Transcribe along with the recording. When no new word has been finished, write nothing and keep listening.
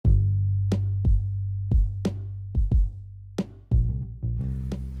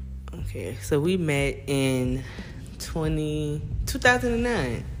Okay, so we met in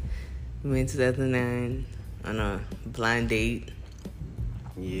 2009. We met in 2009 on a blind date.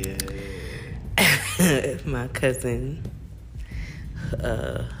 Yeah. My cousin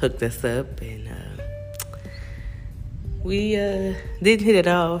hooked us up, and we didn't hit it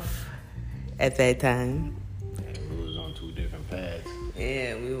off at that time. We was on two different paths.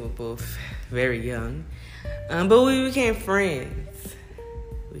 Yeah, we were both very young. But we became friends.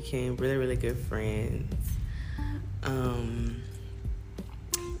 We became really, really good friends.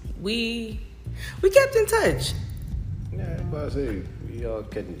 We kept in touch. Yeah, but I say we all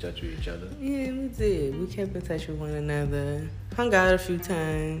kept in touch with each other. Yeah, we did. We kept in touch with one another. Hung out a few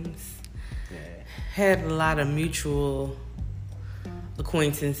times. Yeah. Had a lot of mutual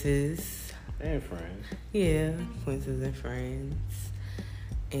acquaintances. And friends. Yeah, acquaintances and friends.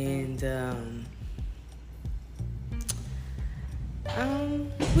 And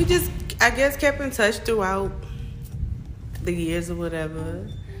we just, I guess, kept in touch throughout the years or whatever. A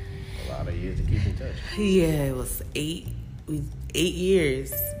lot of years to keep in touch. Yeah, it was 8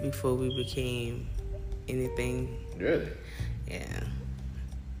 years before we became anything. Really? Yeah.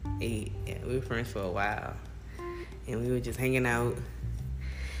 8. Yeah, we were friends for a while. And we were just hanging out.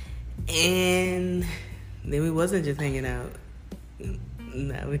 And then we wasn't just hanging out.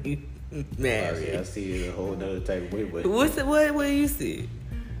 Now we married. Yeah, I see it a whole nother type of way. But What do you see?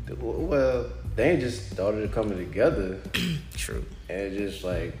 Well, they just started coming together. True. And it just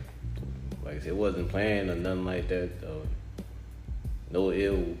like I said, it wasn't planned or nothing like that. No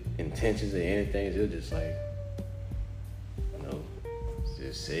ill intentions or anything. It was just like,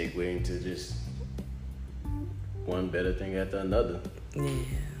 just segue into just one better thing after another. Yeah.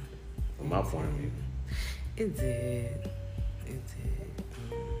 From my point of view. It did.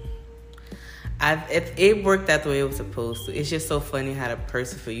 It worked out the way it was supposed to. It's just so funny how the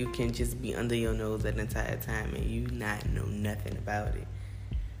person for you can just be under your nose that entire time and you not know nothing about it.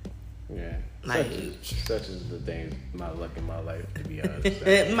 Yeah. Like such is the thing, my luck in my life, to be honest.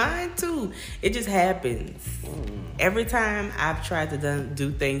 Mine too. It just happens. Every time I've tried to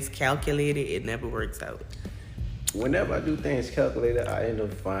do things calculated, it never works out. Whenever I do things calculated, I end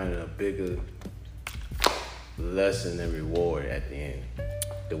up finding a bigger lesson and reward at the end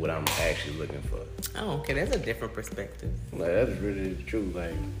than what I'm actually looking for. Oh, okay. That's a different perspective. Like, that's really true.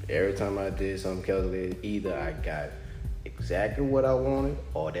 Like, every time I did something calculated, either I got exactly what I wanted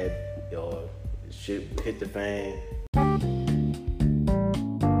or shit hit the fan.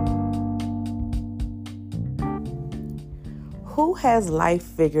 Who has life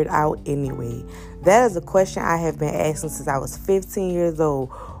figured out anyway? That is a question I have been asking since I was 15 years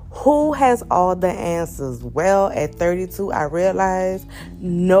old. Who has all the answers? Well, at 32, I realized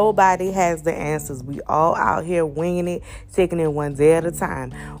nobody has the answers. We all out here winging it, taking it one day at a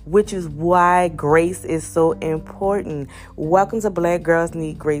time, which is why grace is so important. Welcome to Black Girls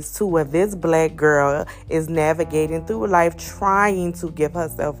Need Grace Too, where this black girl is navigating through life trying to give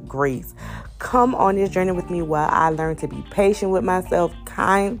herself grace. Come on this journey with me while I learn to be patient with myself,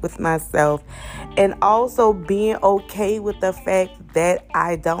 kind with myself, and also being okay with the fact that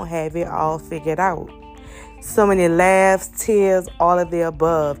I don't have it all figured out. So many laughs, tears, all of the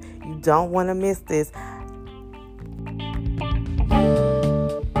above. You don't want to miss this.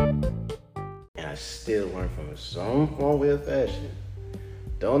 And I still learn from some form way of fashion.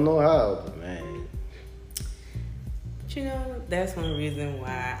 Don't know how, but man. But you know, that's one reason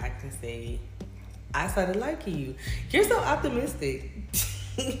why I can say I started liking you. You're so optimistic.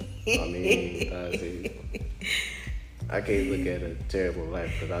 I can't look at a terrible life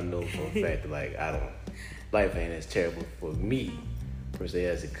because I know for a fact that life ain't as terrible for me per se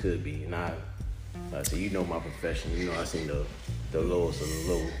as it could be. And I say, my profession, I seen the lowest of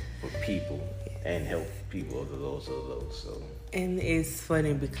the low for people and help people of the lowest of the low. So. And it's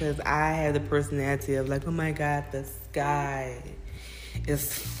funny because I have the personality of like, oh my God, the sky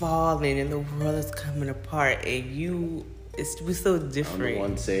is falling and the world is coming apart, and we're so different. I'm the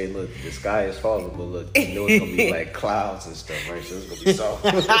one saying, look, the sky is falling, but look, it's gonna be like clouds and stuff, right? So it's gonna be soft.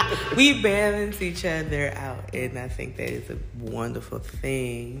 We balance each other out, and I think that is a wonderful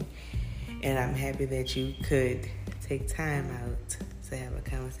thing. And I'm happy that you could take time out to have a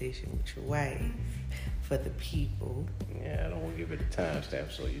conversation with your wife for the people. Yeah, I don't want to give it a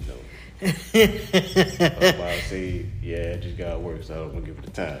timestamp, so you know. I'm about to say, I just got work, so I don't want to give it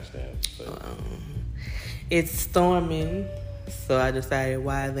a timestamp. It's storming, so I decided,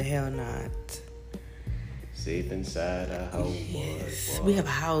 why the hell not? Safe inside our house. Yes, we have a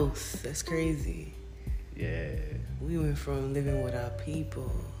house. That's crazy. Yeah. We went from living with our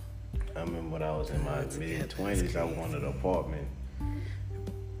people. I remember when I was in my mid-20s, I wanted an apartment.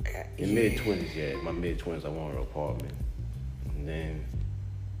 In mid-20s, yeah. My mid-20s, I wanted an apartment. And then,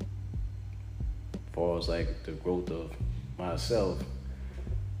 as far as like the growth of myself,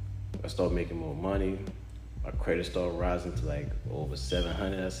 I started making more money. My credit started rising to like over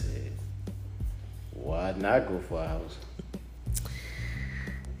 700. I said, why not go for a house?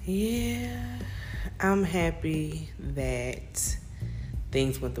 Yeah, I'm happy that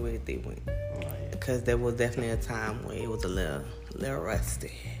things went the way that they went. Because there was definitely a time where it was a little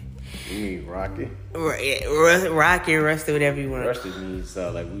rusty. You mean rocky? Rocky, rusty, whatever you want. Rusty means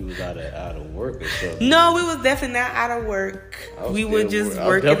like we was out of work or something. No, we was definitely not out of work. We were just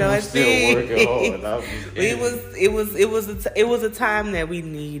working on things. It was a time that we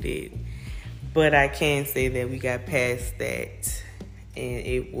needed, but I can say that we got past that, and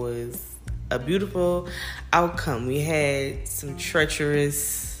it was a beautiful outcome. We had some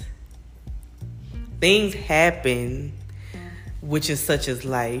treacherous things happen, which is such as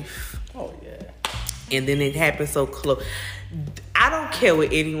life. Oh, yeah. And then it happened so close. I don't care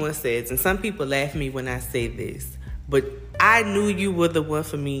what anyone says, and some people laugh at me when I say this, but I knew you were the one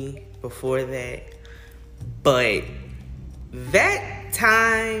for me before that. But that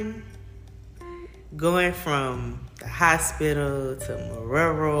time, going from the hospital to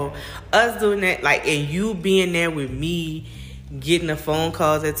Marrero, us doing that, like, and you being there with me, getting the phone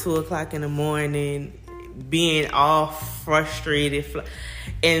calls at 2:00 in the morning, being all frustrated,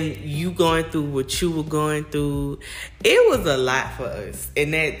 and you going through what you were going through, it was a lot for us.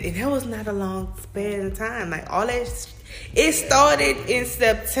 And that was not a long span of time. Like, all that, it started in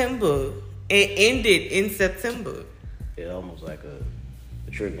September and ended in September. It almost like a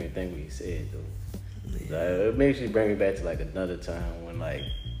triggering thing we said, though. It makes you bring me back to like another time when like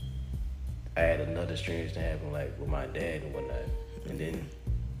I had another strange thing happen like with my dad and whatnot. And then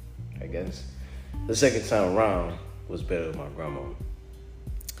I guess the second time around was better with my grandma.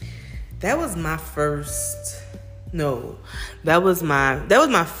 That was my first. No, that was my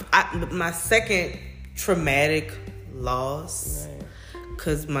second traumatic loss.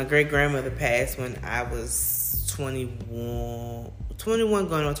 Cause my great grandmother passed when I was 21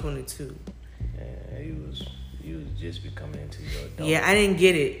 going on 22. You was just becoming into your adult. Yeah, I didn't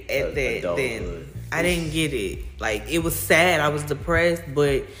get it at that then. I didn't get it. Like, it was sad. I was depressed,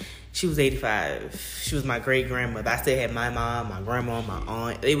 but she was 85. She was my great grandmother. I still had my mom, my grandma, my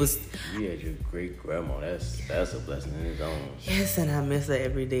aunt. It was. You had your great grandma. That's a blessing in its own. Yes, and I miss her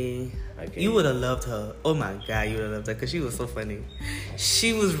every day. You would have loved her. Oh my God, you would have loved her because she was so funny.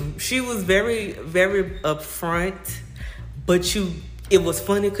 She was very, very upfront, but it was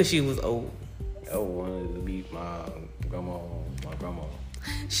funny because she was old. I wanted to meet my grandma.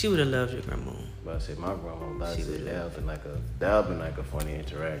 She would have loved your grandma. But I said my grandma. That would have been like a funny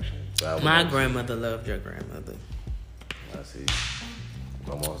interaction. My grandmother loved your grandmother. I said,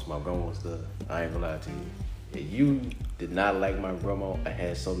 my grandma was I ain't gonna lie to you. If you did not like my grandma, I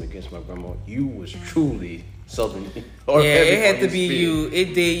had something against my grandma. You was truly something. It had to be you.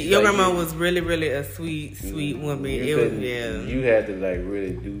 It did. Your grandma was really, really a sweet woman. You had to like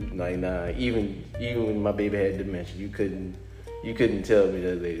really do like even when my baby had dementia, you couldn't tell me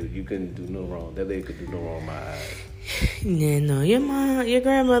that lady you couldn't do no wrong. That lady could do no wrong in my eyes. Yeah, no, your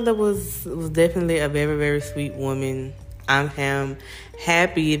grandmother was definitely a very, very sweet woman. I'm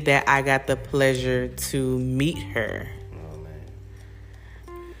happy that I got the pleasure to meet her.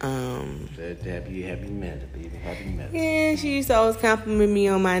 Oh man. Happy met her, baby. Happy met her. Yeah, she used to always compliment me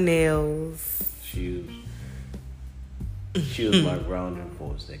on my nails. She was my grounding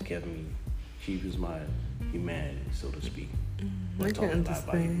force that kept me. She was my humanity, so to speak. I can understand.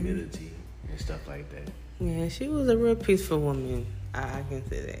 About humility and stuff like that. Yeah, she was a real peaceful woman. I can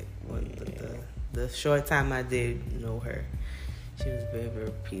say that. The short time I did know her, she was very,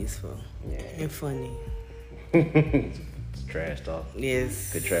 very peaceful and funny. Trash talk.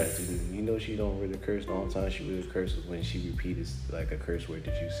 Yes. Good trash. You know she don't really curse all the time. She really curses when she repeats like a curse word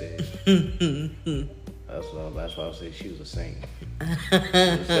that you said. That's why I say she was a saint.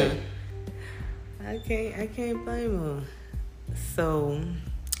 I can't blame her. So,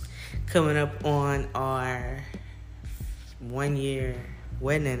 coming up on our 1 year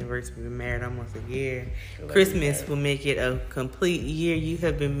wedding anniversary, we've been married almost a year. Christmas will make it a complete year. You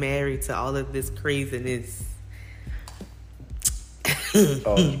have been married to all of this craziness.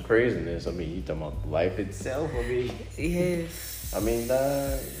 All this craziness. I mean, you talking about life itself. I mean, yes. I mean,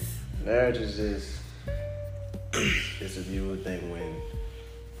 marriage is just it's a beautiful thing when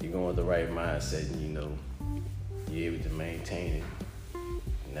you're going with the right mindset and you're able to maintain it.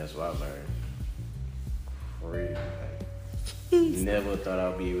 And that's what I learned. Crazy. Never thought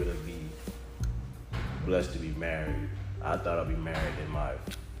I'd be able to be blessed to be married. I thought I'd be married in my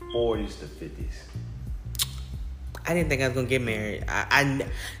 40s to 50s. I didn't think I was gonna get married.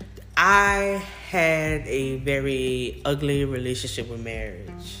 I had a very ugly relationship with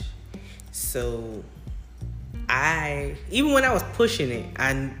marriage. So even when I was pushing it,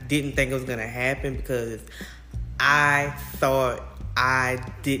 I didn't think it was gonna happen because I thought I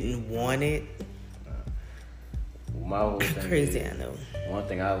didn't want it. My whole thing Crazy, is, I know. One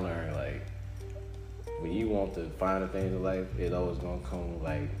thing I learned, like, when you want the finer things in life, it always gonna come with,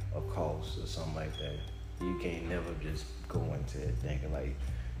 like, a cost or something like that. You can't never just go into it thinking like,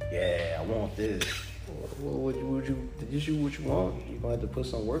 yeah, I want this. What you want? You're gonna have to put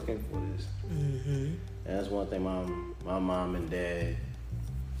some work in for this. Mm-hmm. And that's one thing my mom and dad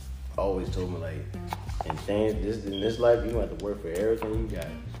always told me, like, in this life, you gonna have to work for everything you got.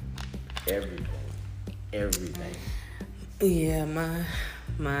 Everything. Yeah, my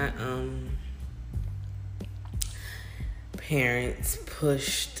parents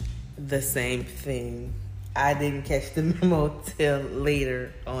pushed the same thing. I didn't catch the memo till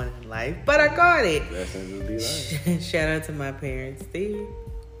later on in life, but I got it. Lessons will be learned. Shout out to my parents. They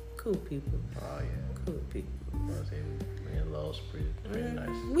cool people. Oh yeah, cool people. My in-laws pretty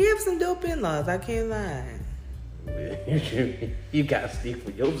nice. We have some dope in-laws. I can't lie. You got to speak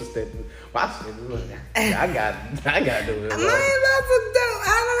for your perspective. I got to do it. My in-laws are dope.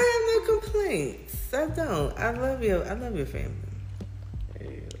 I don't have no complaints. I don't. I love your family.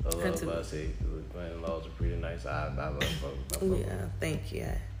 Hey, I say my in-laws are pretty nice. I love them. Yeah, thank you.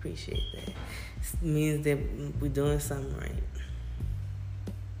 I appreciate that. It means that we're doing something right.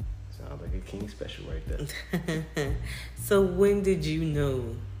 Sounds like a king special right there. So when did you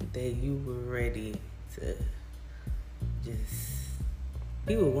know that you were ready to just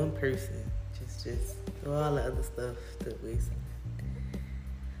be with one person? Just do all the other stuff to waste.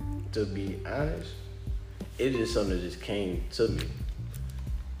 To be honest, it's just something that just came to me.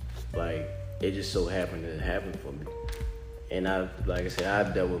 Like, it just so happened to happen for me. And like I said,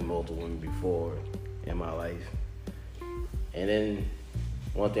 I've dealt with multiple women before in my life. And then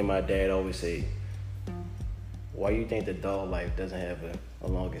one thing my dad always say, why you think the dog life doesn't have a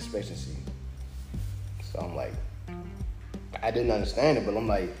long expectancy? So I'm like, I didn't understand it, but I'm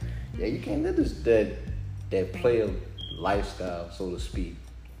like, yeah, you can't live that player lifestyle, so to speak,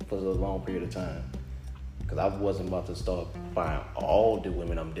 for a long period of time. Because I wasn't about to start buying all the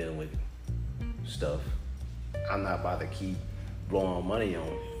women I'm dealing with stuff. I'm not about to keep blowing money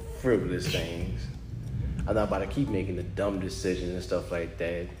on frivolous things. I'm not about to keep making the dumb decisions and stuff like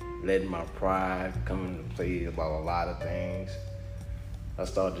that, letting my pride come into play about a lot of things. I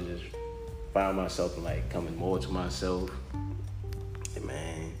started to just find myself like coming more to myself. And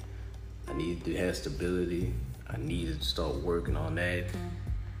man, I needed to have stability. I needed to start working on that.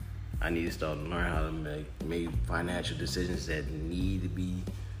 I need to start learning how to make financial decisions that need to be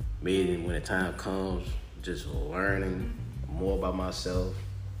made. And when the time comes, just learning more about myself.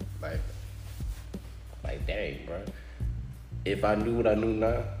 Like dang, bro. If I knew what I knew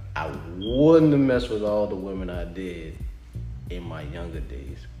now, I wouldn't have messed with all the women I did in my younger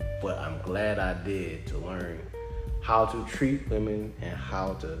days. But I'm glad I did, to learn how to treat women and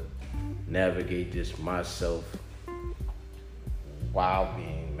how to navigate this myself while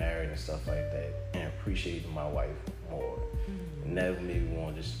being married and stuff like that, and appreciating my wife more. Mm-hmm. And that made me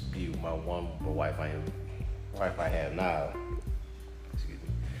want to just be with my wife I have now. Excuse me.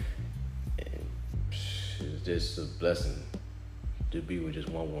 And it's just a blessing to be with just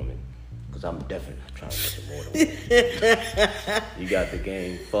one woman, because I'm definitely not trying to get more than one. You got the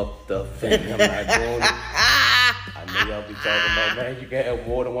game fucked up, and I'm not doing it. I know y'all be talking about, man, you can have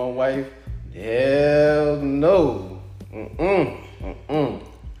more than one wife. Hell no.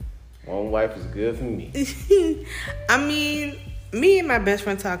 One wife is good for me. I mean, me and my best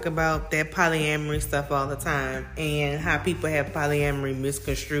friend talk about that polyamory stuff all the time, and how people have polyamory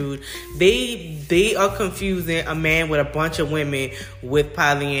misconstrued. They are confusing a man with a bunch of women with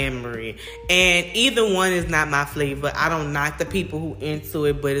polyamory, and either one is not my flavor. I don't knock the people who into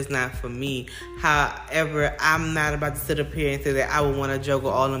it, but it's not for me. However, I'm not about to sit up here and say that I would want to juggle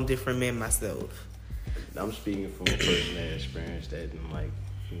all them different men myself. I'm speaking from a person that experienced that, and I'm like,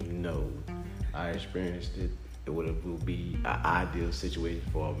 no, I experienced it. It would be an ideal situation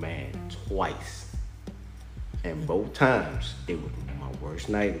for a man twice. And both times, it was my worst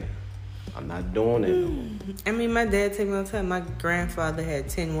nightmare. I'm not doing that no more. I mean, my dad told me all the time, my grandfather had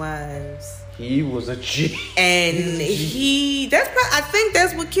 10 wives. He was a G. And I think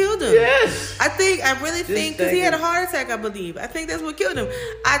that's what killed him. Yes. I really think, because he had a heart attack, I believe. I think that's what killed him.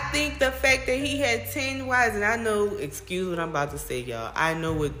 I think the fact that he had 10 wives, and I know, excuse what I'm about to say, y'all. I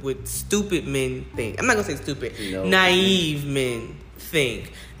know what stupid men think. I'm not going to say stupid. No. Naive men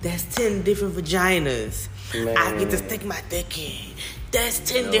think. That's 10 different vaginas. Man. I get to stick my dick in. That's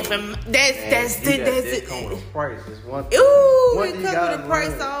 10 different. That's it come with a price. It's one thing. Ooh, one it thing come you gotta with a price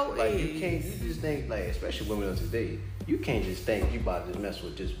learn. always. Like you just think like, especially women of today, you can't just think you about to mess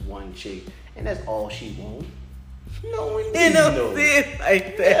with just one chick and that's all she wants. No, indeed, no.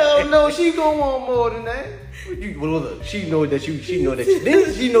 Like that. Hell no, she gonna want more than that. Well, look, she know that you.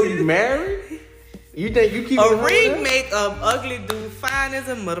 Didn't she know you married? You think you keep a ring make a ugly dude fine as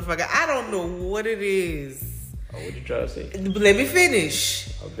a motherfucker? I don't know what it is. Oh, what you trying to say? Let me finish.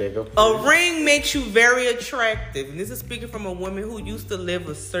 Okay, go. A ring makes you very attractive, and this is speaking from a woman who used to live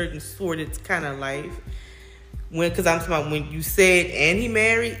a certain sordid kind of life. Because I'm talking about when you said and he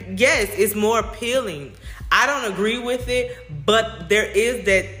married, yes, it's more appealing. I don't agree with it, but there is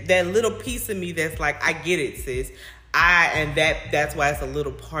that little piece of me that's like, I get it, sis. That's why it's a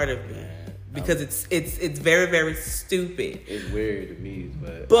little part of me. Because it's very, very stupid. It's weird to me,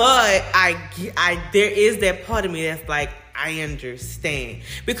 but there is that part of me that's like, I understand,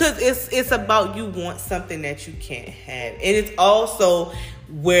 because it's about you want something that you can't have, and it's also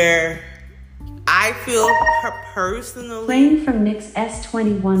where I feel personally. Playing from Nick's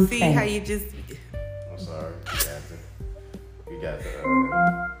S21. See how you just. I'm sorry, you got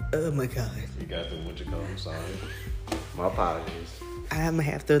the. Oh my god. You got the what you call? I'm sorry. My apologies. I'm gonna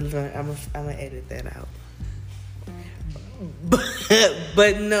have to learn. I'm gonna edit that out.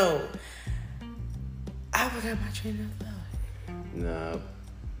 But no, I forgot my train of thought. Nah,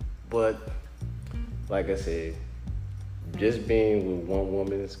 but like I said, just being with one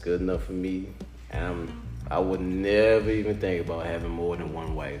woman is good enough for me, and I would never even think about having more than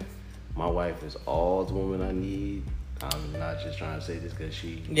one wife. My wife is all the woman I need. I'm not just trying to say this because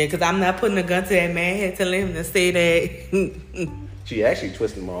she. Yeah, because I'm not putting a gun to that man's head telling him to say that. She actually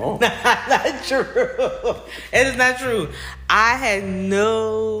twisted my arm. Not true. It is not true. I had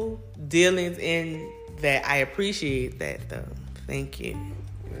no dealings in that. I appreciate that though. Thank you.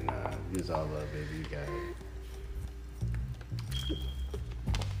 Nah, it's all love, baby. You got it.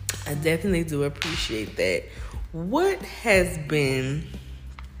 I definitely do appreciate that. What has been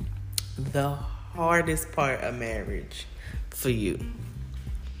the hardest part of marriage for you?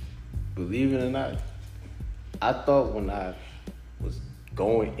 Believe it or not, I thought when I was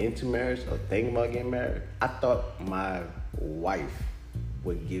going into marriage or thinking about getting married, I thought my wife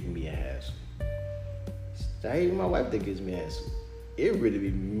would give me a hassle. That ain't my wife that gives me a hassle. It really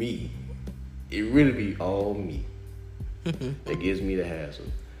be me. It really be all me that gives me the hassle.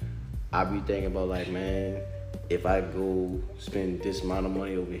 I be thinking about like, man, if I go spend this amount of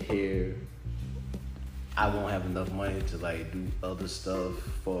money over here, I won't have enough money to like do other stuff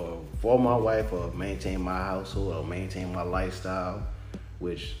for my wife or maintain my household or maintain my lifestyle,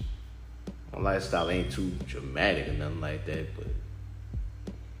 which my lifestyle ain't too dramatic or nothing like that, but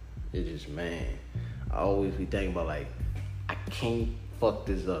it just, man, I always be thinking about like, I can't fuck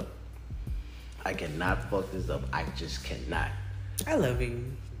this up. I cannot fuck this up. I just cannot. I love you.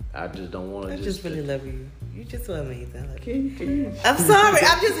 I just don't want to. I just really love you. You just so amazing. Can you? I'm sorry.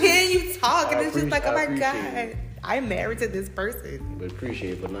 I'm just hearing you talk, and it's just like, oh my god, it. I'm married to this person. But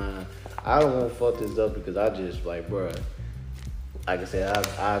appreciate it, but nah, I don't want to fuck this up because I just like, bruh, like I said,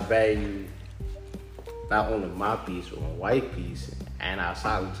 I value not only my peace but my wife's peace and our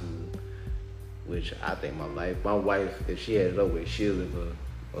solitude, which I think my wife, if she had it up with, she'll live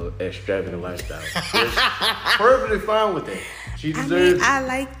a extravagant lifestyle. Perfectly fine with that. She deserves it. I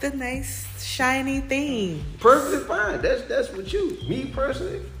like the nice shiny thing. Perfectly fine. That's what you. Me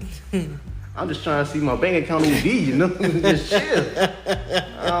personally, I'm just trying to see my bank account OD, you know? Just chill.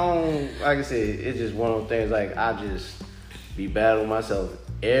 Like I said, it's just one of those things, like, I just be battling myself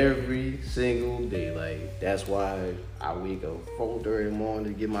every single day. Like, that's why I wake up 4:30 in the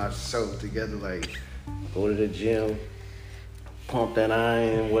morning to get myself together, like, go to the gym, pump that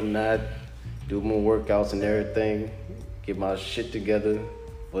iron and whatnot, do my workouts and everything, get my shit together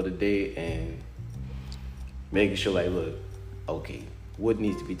for the day, and making sure, like, look, okay, what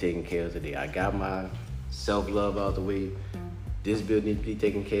needs to be taken care of today? I got my self-love out the way. This bill needs to be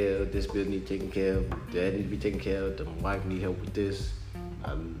taken care of. This bill needs to be taken care of. That needs to be taken care of. My wife need help with this.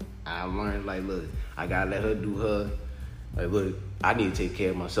 I learned, like, look, I gotta let her do her. Like, look, I need to take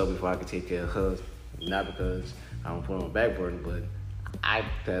care of myself before I can take care of her. Not because I don't put on a back burden, but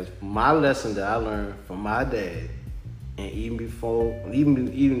that's my lesson that I learned from my dad. And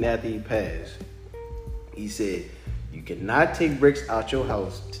even after he passed, he said, you cannot take bricks out your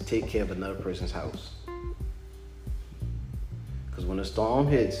house to take care of another person's house. Because when a storm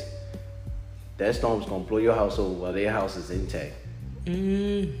hits, that storm's going to blow your house over while their house is intact.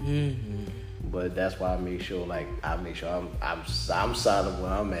 Mm-hmm. But that's why I make sure I'm solid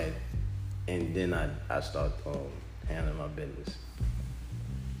where I'm at, and then I start handling my business.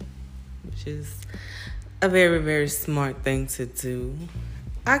 Which is a very, very smart thing to do.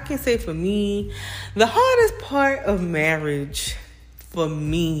 I can say for me, the hardest part of marriage for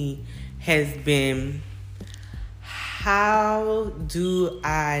me has been, how do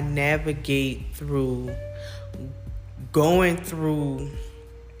I navigate through going through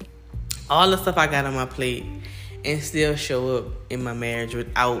all the stuff I got on my plate and still show up in my marriage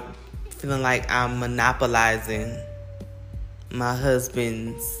without feeling like I'm monopolizing my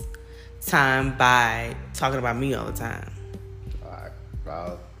husband's time by talking about me all the time.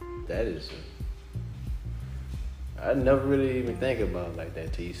 Wow, that is. I never really even think about it like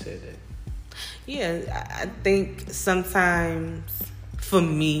that till you said that. Yeah, I think sometimes for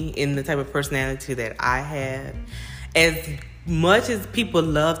me, in the type of personality that I have, as much as people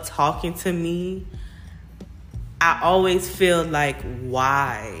love talking to me, I always feel like,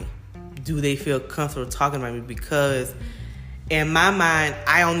 why do they feel comfortable talking about me? Because in my mind,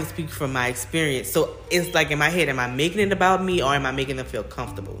 I only speak from my experience. So it's like in my head, am I making it about me or am I making them feel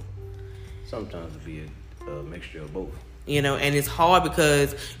comfortable? Sometimes it be a mixture of both. You know, and it's hard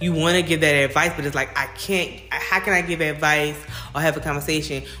because you want to give that advice, but it's like, I can't. How can I give advice or have a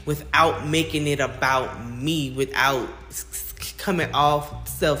conversation without making it about me, without coming off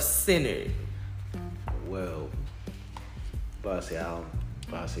self-centered? Well, but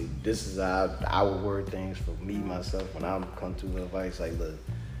I say this is how I would word things for me, myself, when I come to advice. Like, look,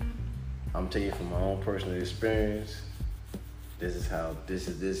 I'm telling you from my own personal experience, this is how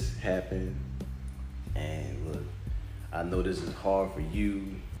this happened. And look, I know this is hard for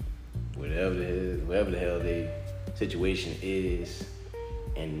you, whatever the hell the situation is,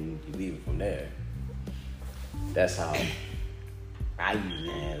 and you leave it from there. That's how I usually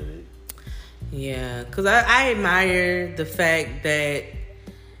handle it. Yeah, because I admire the fact that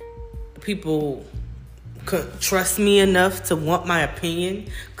people could trust me enough to want my opinion.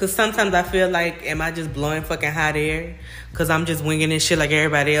 Because sometimes I feel like, am I just blowing fucking hot air? Because I'm just winging this shit like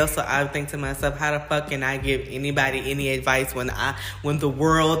everybody else. So I think to myself, how the fuck can I give anybody any advice when the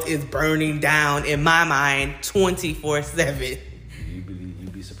world is burning down, in my mind, 24/7?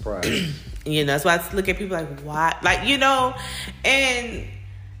 You'd be surprised. You know, that's why I look at people like, why? Like, you know, and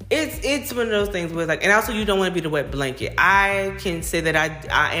it's one of those things where, like, and also you don't want to be the wet blanket. I can say that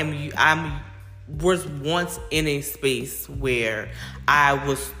I was once in a space where I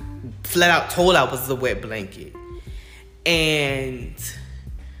was flat out told I was the wet blanket. And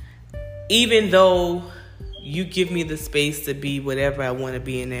even though you give me the space to be whatever I want to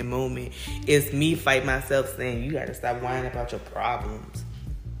be in that moment, it's me fight myself saying, you got to stop whining about your problems.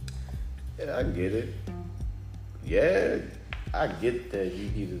 Yeah, I get it. Yeah, I get that you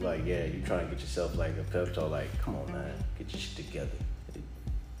either like, yeah, you trying to get yourself like a pep talk, like, come on, man, get your shit together.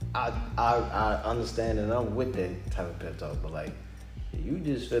 I understand and I'm with that type of pep talk, but like, you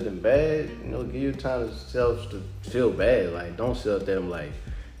just feeling bad, you know, give your time to self to feel bad. Like, don't sit up there and like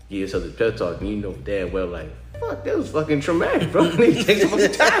give yourself the pep talk and you know damn well like, fuck, that was fucking traumatic, bro. You need to take some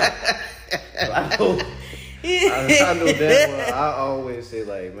time. I know damn well. I always say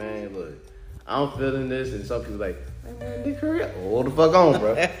like, man, look, I'm feeling this, and some people like, man, Nick, hurry up. Hold the fuck on,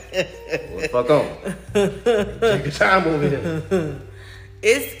 bro. Hold the fuck on. Take your time over here.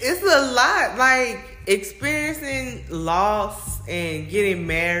 It's a lot, like experiencing loss and getting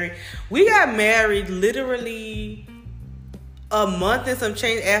married. We got married literally a month and some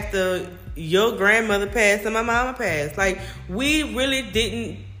change after your grandmother passed and my mama passed. Like, we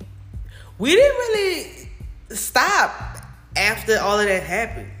didn't really stop after all of that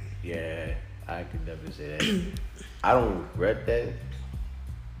happened. Yeah, I could definitely say that. I don't regret that.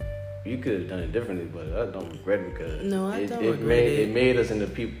 You could have done it differently, but I don't regret it because it made us into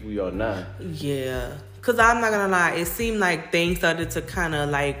people we are now. Yeah. Because I'm not going to lie, it seemed like things started to kind of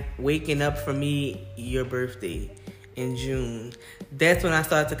like waking up for me your birthday in June. That's when I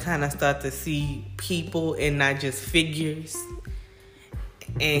started to see people and not just figures.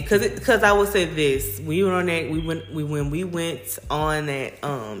 And because I would say this, when we went on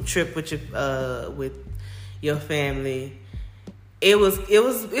that trip with your family, it was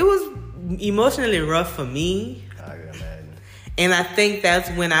emotionally rough for me. I can imagine. And I think that's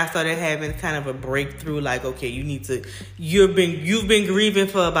when I started having kind of a breakthrough. Like, okay, you've been grieving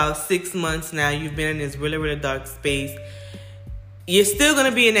for about 6 months now. You've been in this really, really dark space. You're still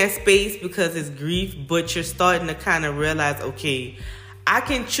gonna be in that space because it's grief, but you're starting to kind of realize, okay, I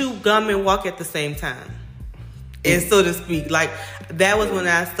can chew gum and walk at the same time, and so to speak. Like, that was when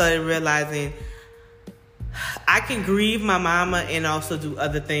I started realizing I can grieve my mama and also do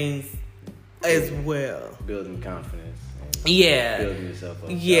other things as well. Building confidence. Yeah. Building yourself up.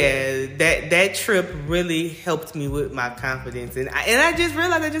 Yeah, that trip really helped me with my confidence, and I just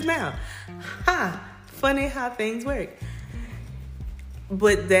realized that just now. Funny how things work.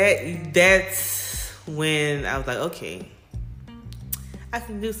 But that's when I was like, okay, I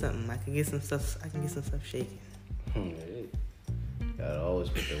can do something. I can get some stuff shaking. Gotta always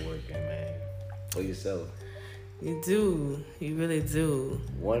put the work in, man. For yourself. You do. You really do.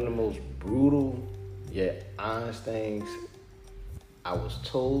 One of the most brutal yet honest things I was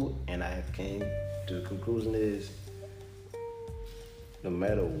told, and I came to the conclusion is, no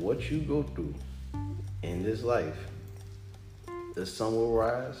matter what you go through in this life, the sun will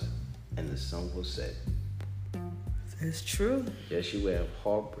rise and the sun will set. It's true. Yes, you will have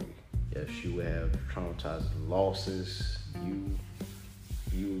heartbreak. Yes, you will have traumatized losses. You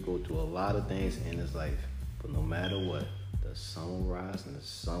will go through a lot of things in this life. But no matter what, the sun will rise and the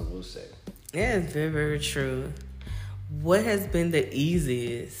sun will set. Yeah, it's very, very true. What has been the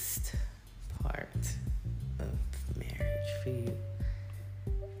easiest part of marriage for you?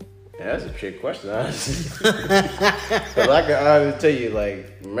 Yeah, that's a trick question, honestly. Because I can honestly tell you,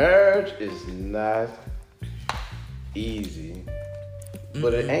 like, marriage is not easy.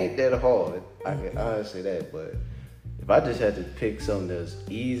 But it ain't that hard. I can honestly say that. But if I just had to pick something that's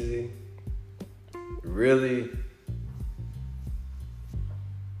easy, it's really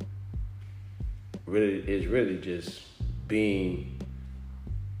just being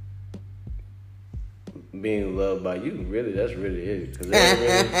loved by you. Really, that's really it. Because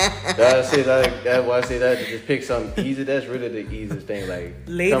that's why I say that to just pick something easy. That's really the easiest thing. Like,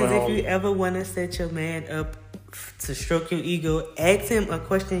 ladies, if you ever want to set your man up to stroke your ego, ask him a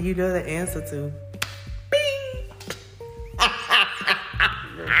question you know the answer to. Bing!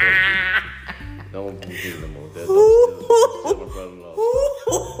 Don't do no more. That's my brother-in-law.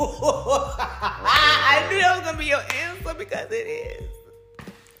 I knew that was gonna be your answer because it is.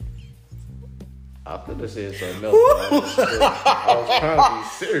 I could have said something else. I was trying to be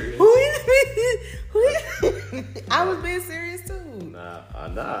serious. I was being serious too. Nah.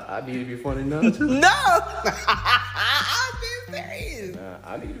 I need to be funny now too. No, I was being serious. Nah,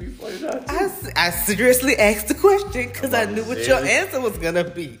 I need to be funny now too. I seriously asked the question because I knew what your answer was gonna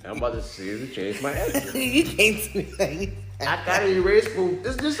be. I'm about to seriously change my answer. You can't do that. I got an erasable.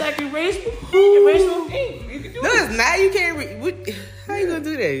 It's just like erasable ink. You can do No, it. it's not. You can't. How you gonna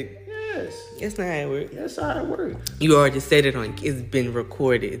do that? Yes. That's not how it works. That's how it works. You already said it on. It's been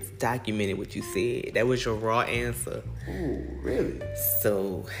recorded. It's documented what you said. That was your raw answer. Ooh, really?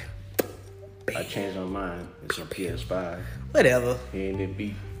 So, I changed my mind. It's on PS5. whatever. Hearing the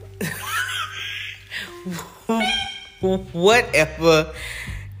beat. Whatever.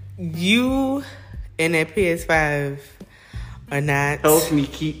 You and that PS5 are not. Helps me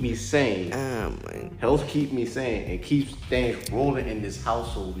keep me sane. Man. Helps keep me sane and keeps things rolling in this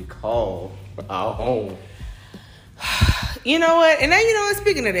household we call our home. You know what? And now you know what?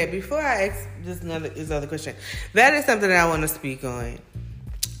 Speaking of that, before I ask this other question, that is something that I want to speak on.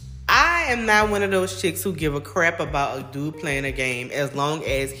 I am not one of those chicks who give a crap about a dude playing a game as long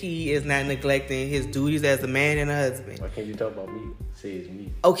as he is not neglecting his duties as a man and a husband. Why can't you talk about me? Say it's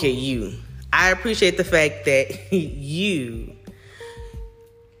me. Okay, you. I appreciate the fact that you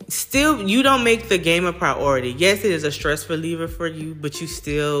don't make the game a priority. Yes, it is a stress reliever for you, but you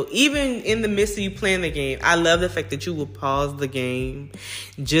still, even in the midst of you playing the game, I love the fact that you will pause the game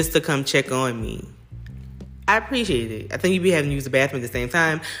just to come check on me. I appreciate it. I think you'd be having to use the bathroom at the same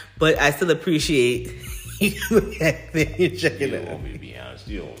time, but I still appreciate you checking You it don't out. want me to be honest.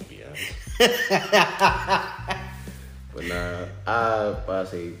 You don't want me to be honest. But nah, I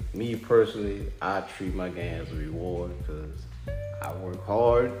say, me personally, I treat my game as a reward because I work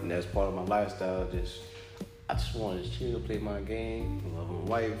hard and that's part of my lifestyle. I just want to chill, play my game, love my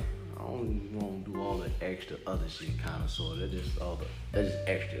wife. I don't want to do all the extra other shit kind of sort. That's just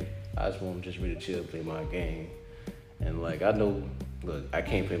extra. I just want to just really chill, play my game. And like, I know, look, I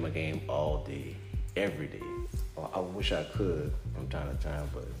can't play my game all day, every day. I wish I could from time to time,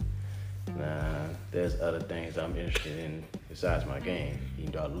 but nah, there's other things I'm interested in besides my game.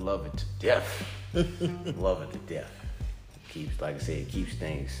 Even though I love it to death. Love it to death. Like I said, it keeps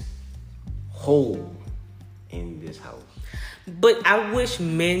things whole in this house. But I wish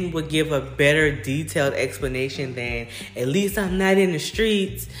men would give a better detailed explanation than, at least I'm not in the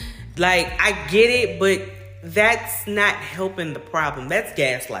streets. Like, I get it, but that's not helping the problem. That's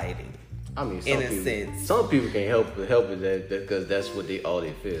gaslighting. I mean, sense. Some people can't help it because that's what all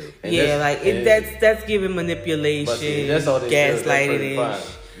they feel. And yeah, that's giving manipulation, but see, that's all they gaslighting. Feel.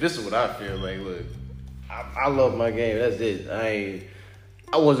 This is what I feel like. Look, I love my game. That's it.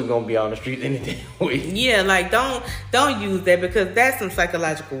 I wasn't gonna be out on the street any damn way. Yeah, like don't use that because that's some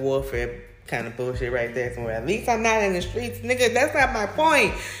psychological warfare kind of bullshit right there somewhere. At least I'm not in the streets, nigga. That's not my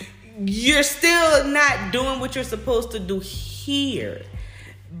point. You're still not doing what you're supposed to do here.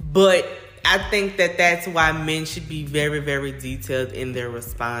 But I think that's why men should be very, very detailed in their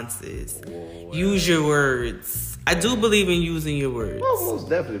responses. Whoa, use your words. I do believe in using your words. Well, most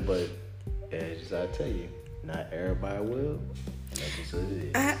definitely, but as I tell you, not everybody will.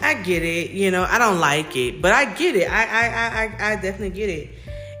 I get it. You know, I don't like it, but I get it. I definitely get it.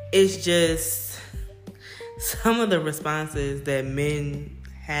 It's just some of the responses that men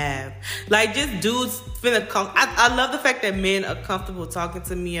have, like just dudes feeling I love the fact that men are comfortable talking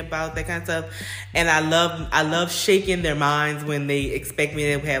to me about that kind of stuff, and I love shaking their minds when they expect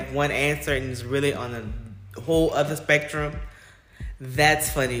me to have one answer and it's really on a whole other spectrum. That's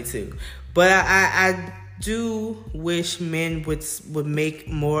funny too, but I do wish men would make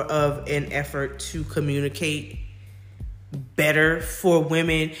more of an effort to communicate better for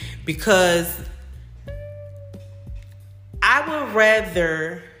women, because I would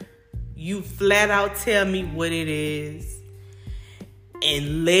rather you flat out tell me what it is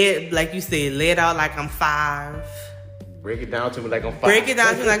and like you said, lay it out like I'm 5. Break it down to me like I'm 5. Break it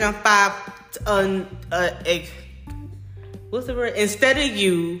down to me like I'm 5. What's the word? Instead of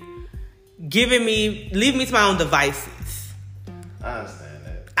you leaving me to my own devices. I understand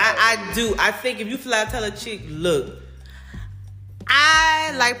that. I do. I think if you flat tell a chick, look,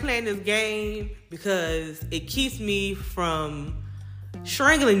 I like playing this game because it keeps me from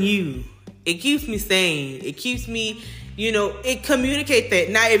strangling you. It keeps me sane. It keeps me, it communicate that.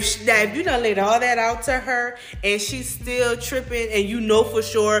 Now, if you done laid all that out to her and she's still tripping and you know for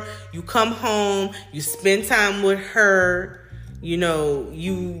sure, you come home, you spend time with her, you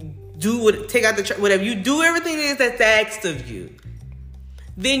do take out the whatever, you do everything it is that's asked of you.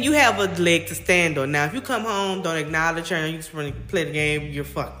 Then you have a leg to stand on. Now, if you come home, don't acknowledge her, and you just want to play the game, you're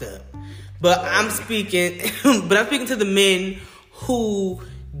fucked up. But I'm speaking to the men who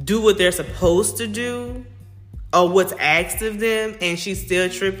do what they're supposed to do, or what's asked of them, and she's still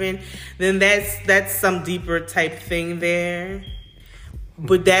tripping. Then that's some deeper type thing there.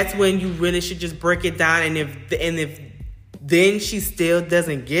 But that's when you really should just break it down. And if then she still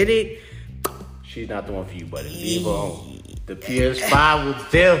doesn't get it, she's not the one for you, buddy. Leave her alone. The PS5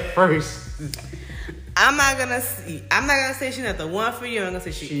 was there first. I'm not gonna say she's not the one for you. I'm gonna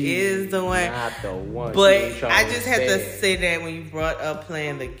say she is the one. Not the one. But I just have to say that when you brought up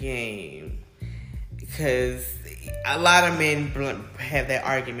playing the game, because a lot of men have that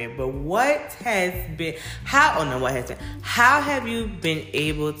argument. But how have you been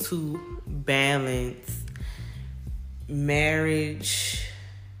able to balance marriage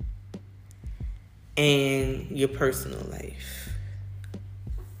and your personal life?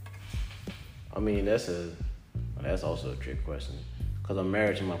 I mean, that's also a trick question, because a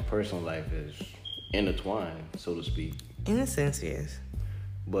marriage and my personal life is intertwined, so to speak. In a sense, yes.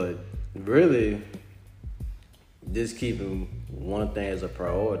 But really, just keeping one thing as a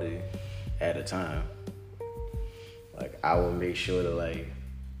priority at a time. Like, I will make sure that, like,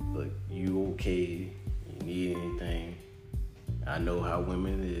 look, you okay, you need anything. I know how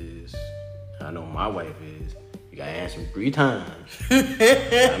women is. I know my wife is. You gotta ask them 3 times.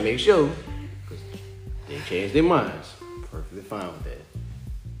 I make sure, because they change their minds. Perfectly fine with that.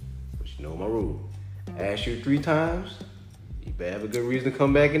 But you know my rule. Ask you 3 times, you better have a good reason to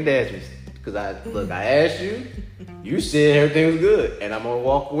come back and dash me. Because I asked you, you said everything was good, and I'm gonna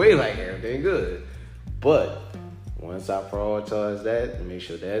walk away like everything good. But once I prioritize that and make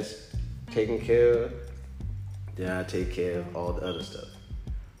sure that's taken care of, then I take care of all the other stuff.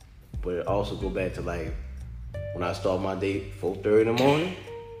 But it also go back to, like, when I start my day 4:30 in the morning,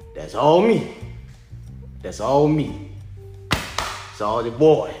 that's all me. That's all me. It's all the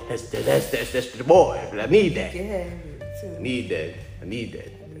boy. That's the boy. But I need that. Yeah, I need that.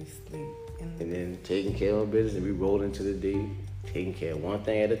 And then taking care of my business, and we roll into the day, taking care of one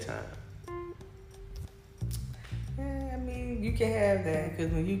thing at a time. Yeah, I mean, you can have that,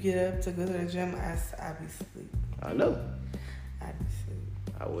 because when you get up to go to the gym, I be asleep. I know. I be asleep.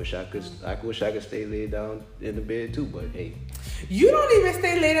 I wish I could stay laid down in the bed too, but hey. You don't even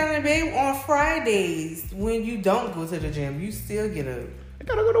stay laid down in the bed on Fridays when you don't go to the gym. You still get up. I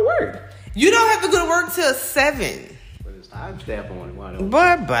gotta go to work. You don't have to go to work till 7. But it's time stamp on it.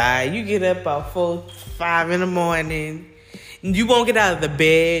 Bye. You get up about 4, 5 in the morning. You won't get out of the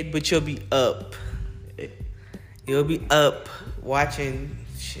bed, but you'll be up. You'll be up watching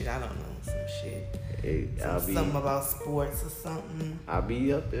shit. I don't know, some shit. Hey, something about sports or something. I'll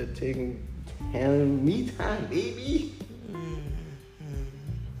be up there handling me time, baby.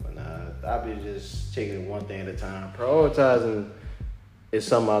 I've been just taking it one thing at a time. Prioritizing is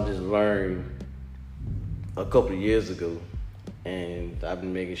something I just learned a couple of years ago, and I've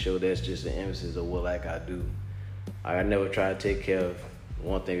been making sure that's just the emphasis of what like I do. I never try to take care of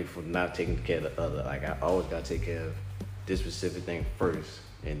one thing before not taking care of the other. Like I always gotta take care of this specific thing first,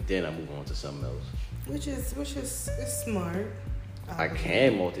 and then I move on to something else. Which is it's smart. I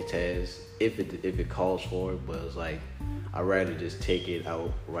can multitask if it calls for it, but it's like I'd rather just take it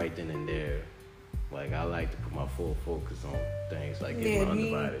out right then and there. Like I like to put my full focus on things, like get my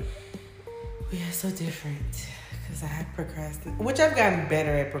undivided. We are so different because I procrastinate, which I've gotten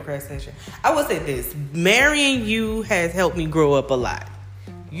better at procrastination. I will say this: marrying you has helped me grow up a lot.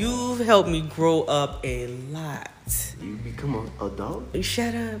 You've helped me grow up a lot. You become an adult?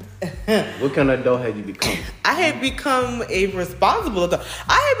 Shut up. What kind of adult had you become? I had become a responsible adult.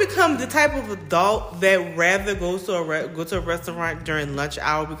 I had become the type of adult that rather go to a restaurant during lunch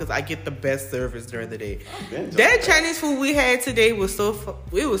hour because I get the best service during the day. That Chinese food we had today was so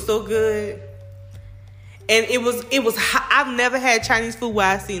good. And it was I've never had Chinese food where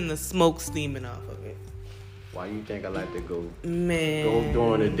I seen the smoke steaming off of it. Why you think I like to go? Man. Go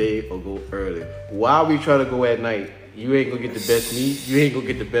during the day or go early? Why we try to go at night? You ain't gonna get the best meat. You ain't gonna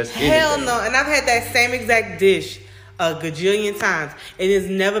get the best Hell anything. no. And I've had that same exact dish a gajillion times. And it's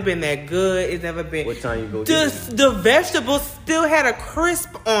never been that good. It's never been. What time you go? The vegetables still had a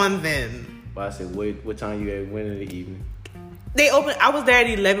crisp on them. But I said, what time you went in the evening? They opened. I was there at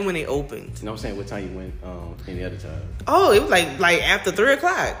 11 when they opened. You know what I'm saying? What time you went any other time? Oh, it was like after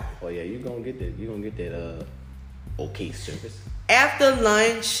 3:00. Oh yeah, you gonna get that okay service. After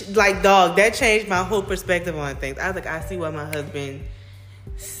lunch, like dog, that changed my whole perspective on things. I was like, I see why my husband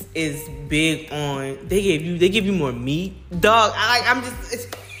is big on. They give you more meat, dog.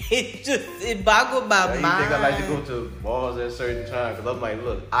 It boggled my mind. You think I like to go to bars at a certain time? Because I'm like,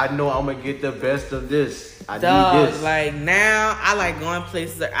 look, I know I'm going to get the best of this. I need this. Like now, I like going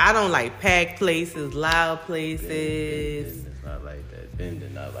places. I don't like packed places, loud places. It's not like that.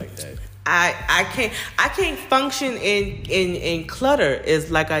 Bending not like that. I can't function in clutter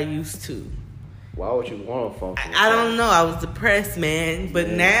as like I used to. Why would you want to function? I don't know. I was depressed, man. But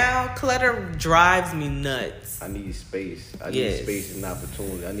now clutter drives me nuts. I need space. I need space and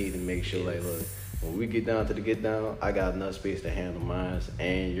opportunity. I need to make sure, like, look, when we get down to the get down, I got enough space to handle mine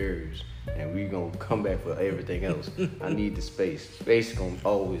and yours. And we gonna come back for everything else. I need the space. Space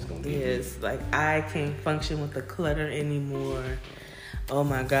always gonna be here. Like I can't function with the clutter anymore. Oh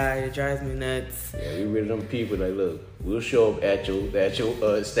my God, it drives me nuts. Yeah, we rid of them people. Like, look, we'll show up at your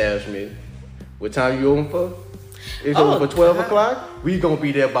establishment. What time you open for? It's open for 12 o'clock. We gonna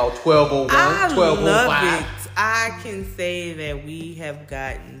be there about 12:01, 12:05. Love it. I can say that we have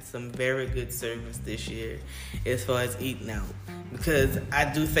gotten some very good service this year as far as eating out. Because I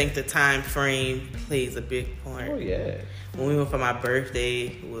do think the time frame plays a big part. Oh, yeah. When we went for my birthday,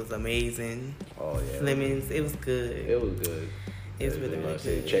 it was amazing. Oh, yeah. Fleming's, it was good. It was good. It's really, really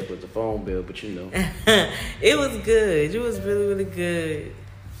good. Check with the phone bill, but you know. It was good. It was really, really good.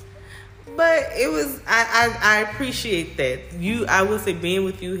 But it was, I appreciate that. I would say being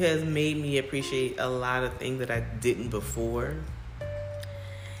with you has made me appreciate a lot of things that I didn't before.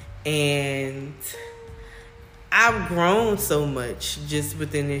 And I've grown so much just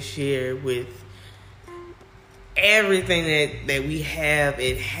within this year with everything that we have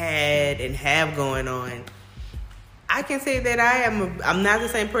and had and have going on. I can say that I'm not the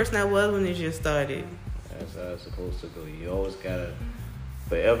same person I was when this year started. That's how it's supposed to go. You always gotta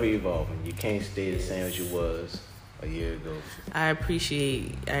forever evolving. You can't stay the same as you was a year ago. I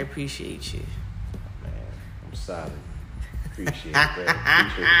appreciate you. Man, I'm solid. Appreciate that.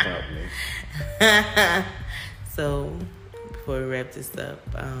 Appreciate the compliment. So, before we wrap this up,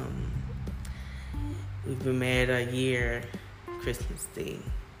 we've been married a year, Christmas Day.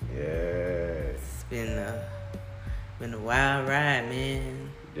 Yeah. It's been a wild ride, man.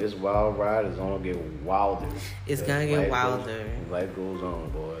 This wild ride is gonna get wilder. It's gonna get wilder. Life goes on,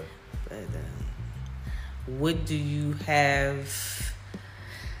 boy. But what do you have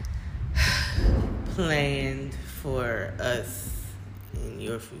planned for us in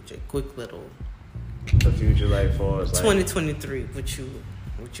your future? Quick little. The future life for us, like 2023. What you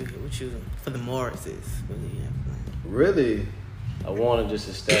for the Morrises? What do you have planned? Really, I want to just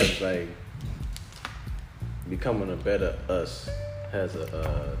establish like becoming a better us as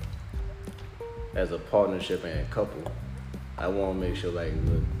a partnership and a couple. I want to make sure like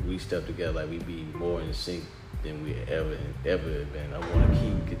look, we step together, like we be more in sync than we ever been. I want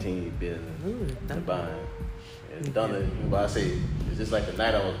to continue building the bond. And done it. But I say it's just like the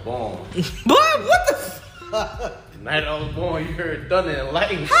night I was born. Boy, what the fuck? The night I was born, you heard thunder and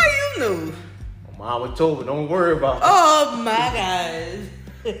lightning. How you knew? My mama told me, don't worry about it. Oh my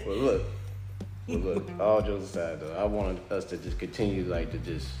gosh. But look, all jokes aside though, I wanted us to just continue like to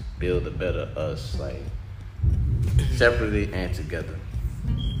just build a better us, like separately and together.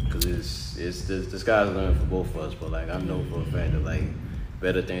 Cause it's the sky's the limit for both of us, but like I know for a fact that like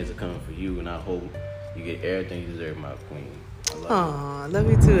better things are coming for you, and I hope you get everything you deserve, my queen. Aw, love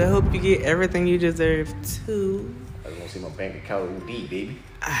you too. I hope you get everything you deserve too. I just want to see my bank account OD, baby.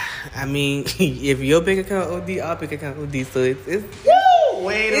 I mean, if your bank account OD, our bank account OD, so it's Woo!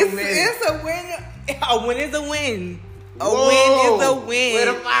 Wait a minute. It's a win. A win is a win. A Whoa. win is a win.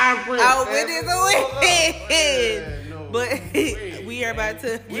 Where the fine print? A win is a win. No, But wait, we are about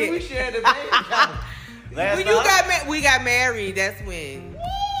to when get. we shared the bank account. When we got married, that's when.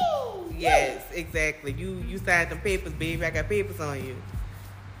 Woo! Yes, exactly. You signed them papers, baby. I got papers on you.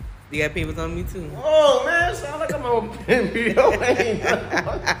 You got papers on me too. Oh man, sound like I'm on video.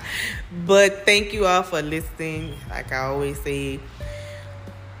 But thank you all for listening. Like I always say,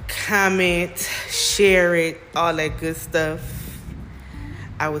 comment, share it, all that good stuff.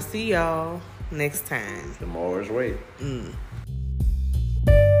 I will see y'all next time. The more is wait.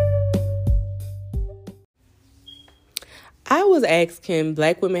 I was asked, can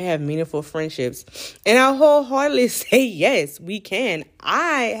Black women have meaningful friendships? And I wholeheartedly say yes, we can.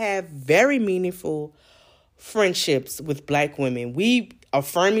 I have very meaningful friendships with Black women. We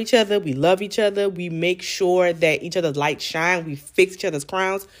affirm each other. We love each other. We make sure that each other's lights shine. We fix each other's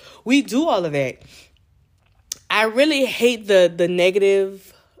crowns. We do all of that. I really hate the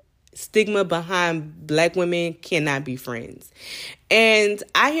negative stigma behind Black women cannot be friends. And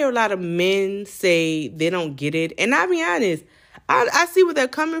I hear a lot of men say they don't get it. And I'll be honest, I see where they're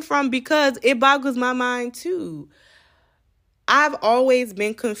coming from because it boggles my mind too. I've always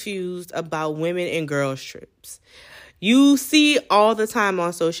been confused about women and girls trips. You see all the time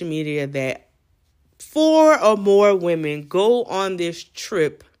on social media that 4 or more women go on this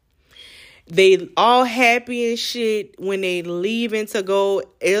trip. They all happy and shit when they leaving to go.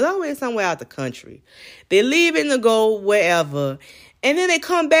 It's always somewhere out the country. They leaving to go wherever. And then they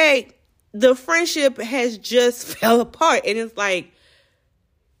come back. The friendship has just fell apart. And it's like,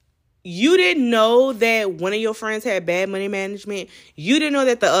 you didn't know that one of your friends had bad money management. You didn't know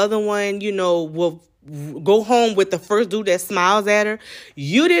that the other one, will go home with the first dude that smiles at her.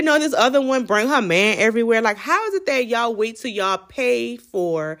 You didn't know this other one bring her man everywhere. Like, how is it that y'all wait till y'all pay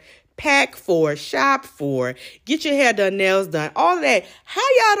for, pack for, shop for, get your hair done, nails done, all of that? How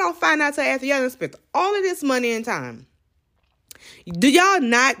y'all don't find out till after y'all done spent all of this money and time? Do y'all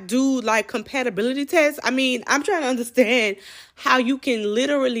not do like compatibility tests? I mean, I'm trying to understand how you can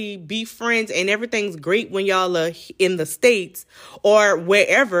literally be friends and everything's great when y'all are in the States or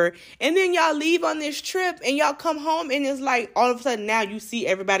wherever. And then y'all leave on this trip and y'all come home and it's like all of a sudden now you see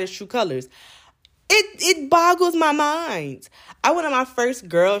everybody's true colors. It boggles my mind. I went on my first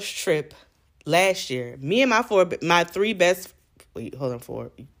girls trip last year. Me and my 3 best. Wait, hold on,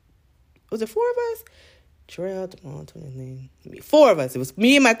 4. Was it 4 of us? Terrell, Damon, 4 of us. It was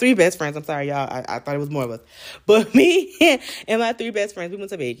me and my 3 best friends. I'm sorry, y'all. I thought it was more of us. But me and my 3 best friends, we went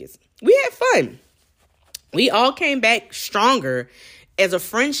to Vegas. We had fun. We all came back stronger as a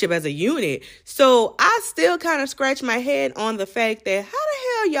friendship, as a unit. So I still kind of scratch my head on the fact that how the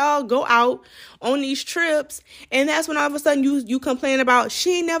hell y'all go out on these trips and that's when all of a sudden you complain about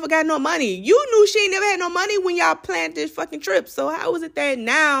she ain't never got no money. You knew she ain't never had no money when y'all planned this fucking trip. So how is it that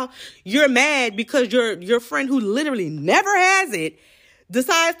now you're mad because your friend who literally never has it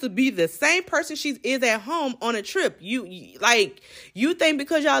decides to be the same person she is at home on a trip? You think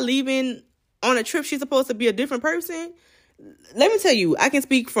because y'all leaving on a trip she's supposed to be a different person? Let me tell you, I can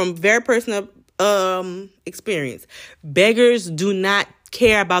speak from very personal experience. Beggars do not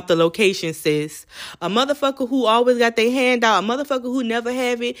care about the location, sis. A motherfucker who always got their hand out, a motherfucker who never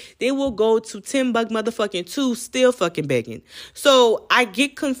have it, they will go to $10 motherfucking 2 still fucking begging. So I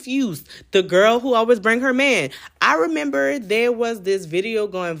get confused. The girl who always bring her man. I remember there was this video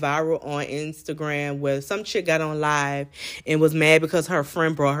going viral on Instagram where some chick got on live and was mad because her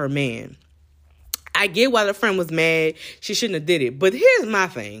friend brought her man. I get why the friend was mad. She shouldn't have did it. But here's my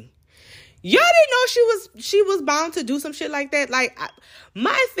thing. Y'all didn't know she was bound to do some shit like that. Like,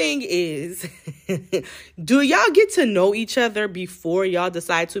 my thing is, do y'all get to know each other before y'all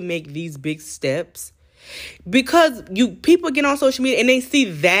decide to make these big steps? Because people get on social media and they see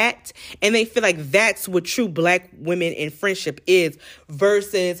that and they feel like that's what true Black women in friendship is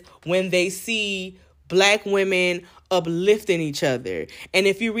versus when they see Black women uplifting each other. And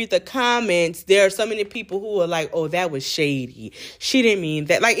if you read the comments, there are so many people who are like, oh, that was shady. She didn't mean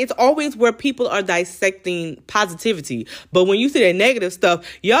that. Like, it's always where people are dissecting positivity. But when you see that negative stuff,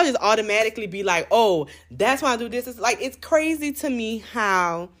 y'all just automatically be like, oh, that's why I do this. It's like, it's crazy to me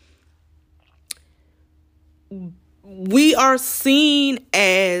how we are seen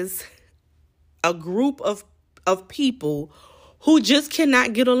as a group of people who just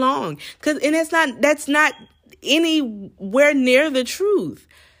cannot get along. And that's not anywhere near the truth.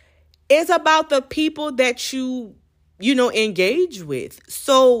 It's about the people that you engage with.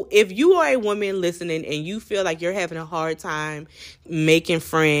 So if you are a woman listening and you feel like you're having a hard time making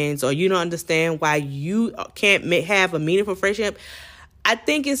friends, or you don't understand why you can't have a meaningful friendship, I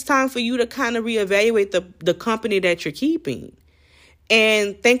think it's time for you to kind of reevaluate the company that you're keeping.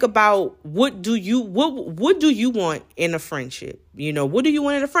 And think about what do you want in a friendship? What do you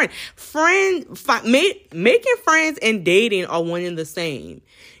want in a friend? Making friends and dating are one and the same.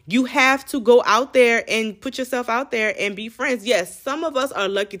 You have to go out there and put yourself out there and be friends. Yes, some of us are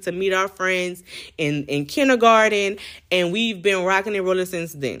lucky to meet our friends in kindergarten, and we've been rocking and rolling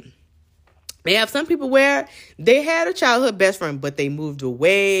since then. They have some people where they had a childhood best friend, but they moved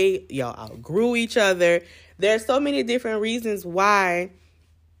away. Y'all outgrew each other. There are so many different reasons why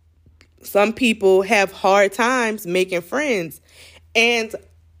some people have hard times making friends. And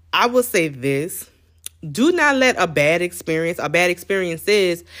I will say this. Do not let a bad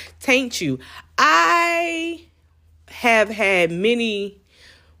experiences taint you. I have had many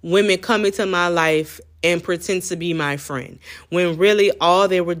women come into my life and pretend to be my friend, when really all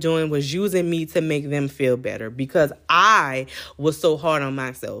they were doing was using me to make them feel better, because I was so hard on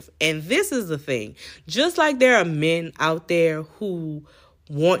myself. And this is the thing. Just like there are men out there who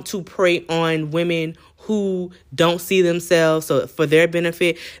want to prey on women who don't see themselves so for their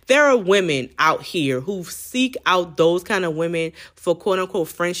benefit, there are women out here who seek out those kind of women for quote unquote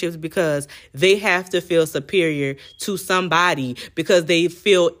friendships because they have to feel superior to somebody, because they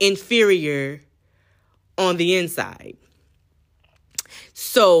feel inferior on the inside.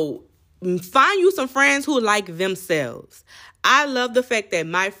 So find you some friends who like themselves. I love the fact that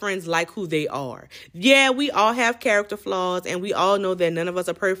my friends like who they are. Yeah, we all have character flaws, and we all know that none of us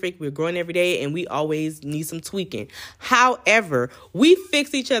are perfect. We're growing every day, and we always need some tweaking. However, we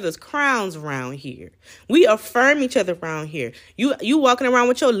fix each other's crowns around here. We affirm each other around here. You walking around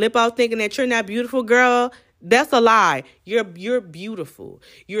with your lip out thinking that you're not beautiful, girl. That's a lie. You're beautiful.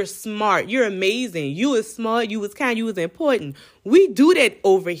 You're smart. You're amazing. You is smart. You was kind. You was important. We do that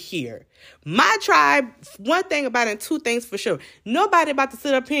over here. My tribe, one thing about it, and two things for sure. Nobody about to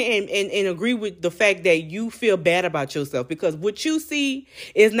sit up here and agree with the fact that you feel bad about yourself, because what you see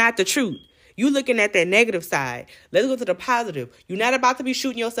is not the truth. You looking at that negative side. Let's go to the positive. You're not about to be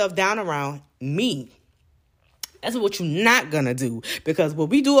shooting yourself down around me. That's what you're not gonna do, because what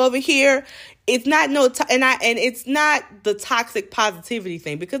we do over here, it's not and it's not the toxic positivity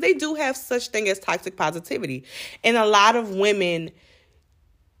thing, because they do have such thing as toxic positivity, and a lot of women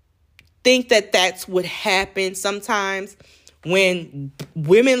think that that's what happens sometimes when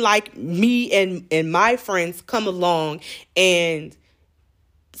women like me and my friends come along and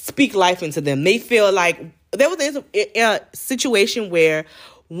speak life into them. They feel like there was a situation where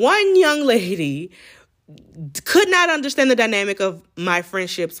one young lady could not understand the dynamic of my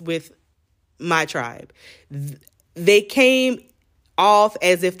friendships with my tribe. They came off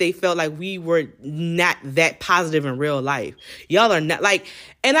as if they felt like we were not that positive in real life. Y'all are not like,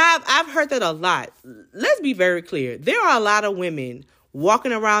 and I've heard that a lot. Let's be very clear. There are a lot of women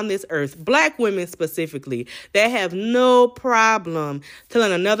walking around this earth, Black women specifically, that have no problem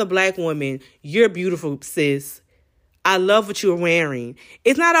telling another Black woman, "You're beautiful, sis. I love what you're wearing."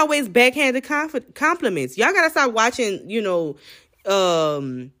 It's not always backhanded compliments. Y'all gotta stop watching,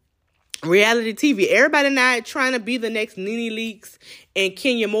 reality TV. Everybody not trying to be the next Nene Leakes and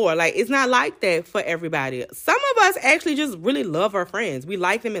Kenya Moore. Like, it's not like that for everybody. Some of us actually just really love our friends. We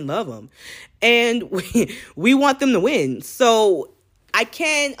like them and love them. And we want them to win. So I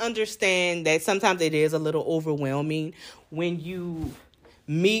can understand that sometimes it is a little overwhelming when you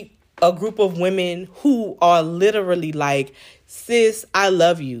meet a group of women who are literally like, "Sis, I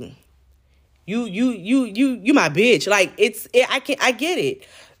love you. You my bitch." Like, I get it,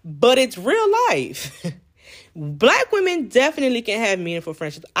 but it's real life. Black women definitely can have meaningful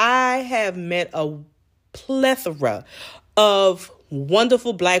friendships. I have met a plethora of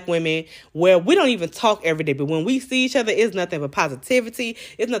wonderful Black women where we don't even talk every day, but when we see each other, it's nothing but positivity.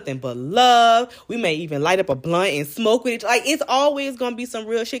 It's nothing but love. We may even light up a blunt and smoke with each other. Like, it's always going to be some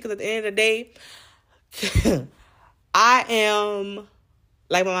real shit, because at the end of the day, I am,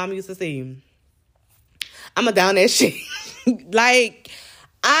 like my mom used to say, I'm a down that shit. Like,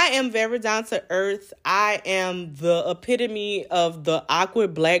 I am very down to earth. I am the epitome of the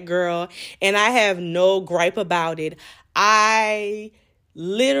awkward black girl, and I have no gripe about it. I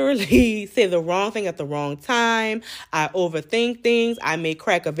literally say the wrong thing at the wrong time. I overthink things. I may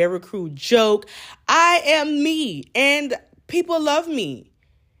crack a very crude joke. I am me, and people love me.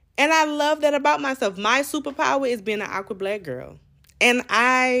 And I love that about myself. My superpower is being an awkward black girl. And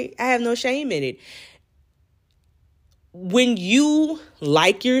I have no shame in it. When you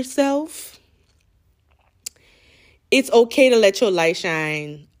like yourself, it's okay to let your light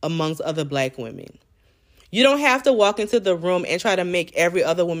shine amongst other black women. You don't have to walk into the room and try to make every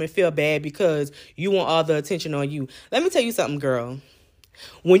other woman feel bad because you want all the attention on you. Let me tell you something, girl.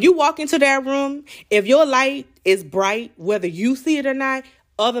 When you walk into that room, if your light is bright, whether you see it or not,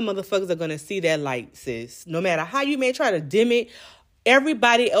 other motherfuckers are going to see that light, sis. No matter how you may try to dim it,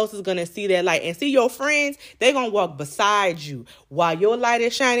 everybody else is going to see that light. And see, your friends, they're going to walk beside you. While your light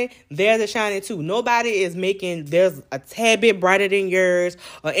is shining, theirs is shining too. Nobody is making theirs a tad bit brighter than yours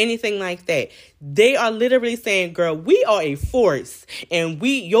or anything like that. They are literally saying, girl, we are a force. And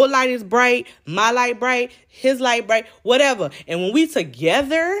your light is bright, my light bright, his light bright, whatever. And when we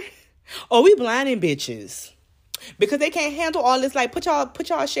together, we blinding bitches. Because they can't handle all this. Like, put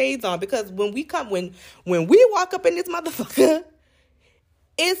y'all shades on. Because when we walk up in this motherfucker,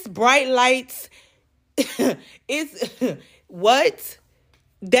 it's bright lights. It's what?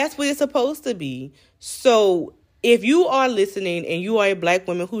 That's what it's supposed to be. So if you are listening and you are a black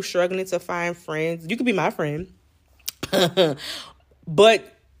woman who's struggling to find friends, you could be my friend.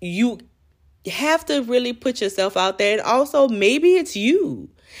 But you have to really put yourself out there. And also, maybe it's you.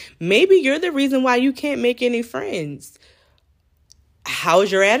 Maybe you're the reason why you can't make any friends.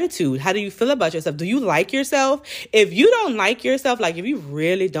 How's your attitude? How do you feel about yourself? Do you like yourself? If you don't like yourself, like if you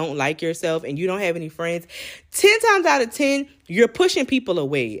really don't like yourself and you don't have any friends, 10 times out of 10, you're pushing people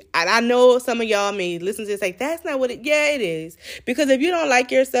away. And I know some of y'all may listen to this like, that's not what it, yeah, it is. Because if you don't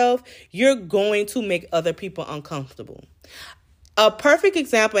like yourself, you're going to make other people uncomfortable. A perfect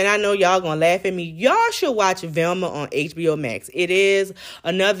example, and I know y'all gonna laugh at me, y'all should watch Velma on HBO Max. It is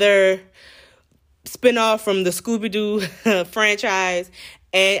another spinoff from the Scooby-Doo franchise,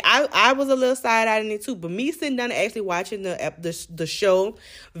 and I was a little side-eyed in it too. But me sitting down and actually watching the show,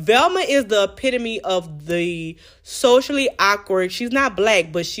 Velma is the epitome of the socially awkward. She's not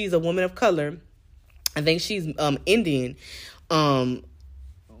black, but she's a woman of color. I think she's Indian.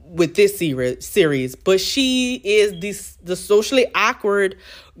 With this series, but she is the socially awkward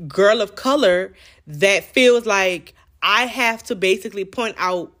girl of color that feels like I have to basically point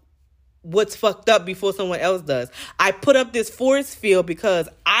out what's fucked up before someone else does. I put up this force field because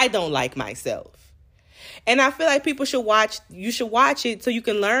I don't like myself. And I feel like you should watch it so you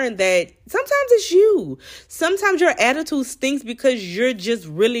can learn that sometimes it's you. Sometimes your attitude stinks because you're just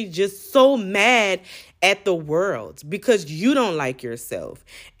really just so mad at the world because you don't like yourself.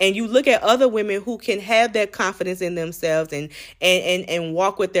 And you look at other women who can have that confidence in themselves and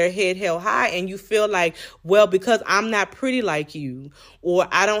walk with their head held high, and you feel like, well, because I'm not pretty like you, or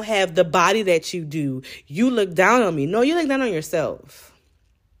I don't have the body that you do, you look down on me. No, you look down on yourself.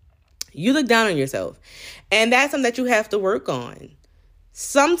 You look down on yourself. And that's something that you have to work on.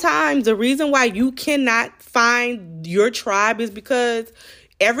 Sometimes the reason why you cannot find your tribe is because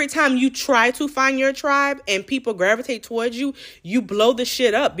every time you try to find your tribe and people gravitate towards you, you blow the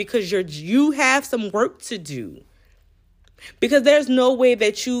shit up because you have some work to do. Because there's no way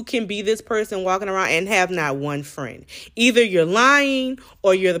that you can be this person walking around and have not one friend. Either you're lying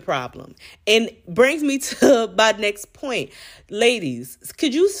or you're the problem. And brings me to my next point. Ladies,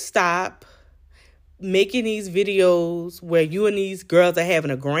 could you stop making these videos where you and these girls are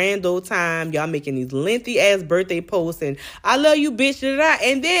having a grand old time? Y'all making these lengthy ass birthday posts and I love you, bitch,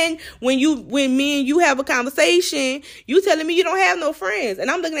 and then when me and you have a conversation, you telling me you don't have no friends,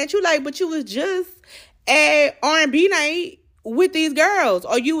 and I'm looking at you like, but you was just at R&B night with these girls,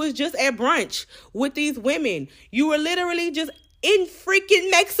 or you was just at brunch with these women. You were literally just in freaking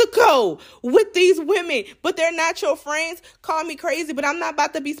Mexico with these women, but they're not your friends. Call me crazy, but I'm not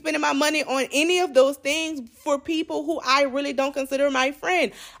about to be spending my money on any of those things for people who I really don't consider my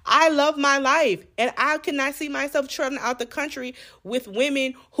friend. I love my life, and I cannot see myself traveling out the country with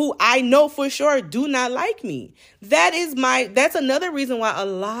women who I know for sure do not like me. That's another reason why a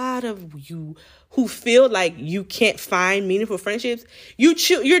lot of you who feel like you can't find meaningful friendships, you're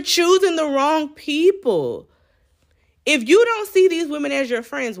choosing the wrong people. If you don't see these women as your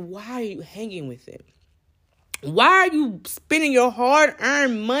friends, why are you hanging with them? Why are you spending your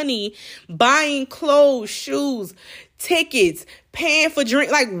hard-earned money buying clothes, shoes, tickets, paying for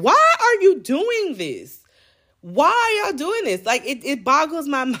drink? Like, why are you doing this? Why are y'all doing this? Like, it boggles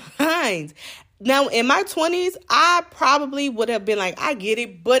my mind. Now, in my 20s, I probably would have been like, I get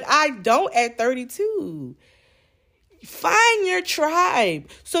it, but I don't at 32. Find your tribe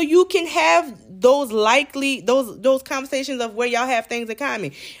so you can have those conversations of where y'all have things in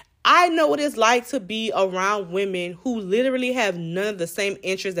common. I know what it's like to be around women who literally have none of the same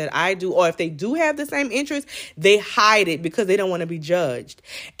interests that I do, or if they do have the same interests, they hide it because they don't want to be judged,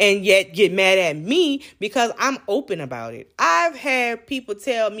 and yet get mad at me because I'm open about it. I've had people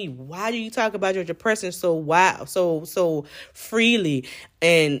tell me, "Why do you talk about your depression so freely?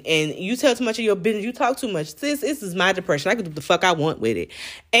 And you tell too much of your business. You talk too much. Sis, this is my depression. I can do the fuck I want with it."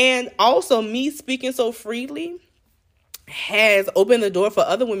 And also, me speaking so freely has opened the door for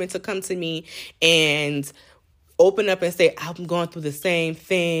other women to come to me and open up and say, I'm going through the same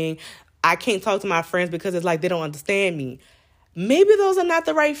thing. I can't talk to my friends because it's like they don't understand me. Maybe those are not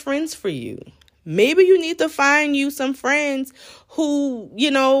the right friends for you. Maybe you need to find you some friends who,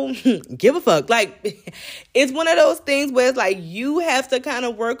 give a fuck. Like, it's one of those things where it's like you have to kind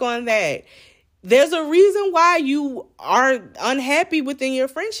of work on that. There's a reason why you are unhappy within your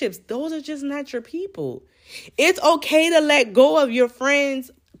friendships. Those are just not your people. It's okay to let go of your friends,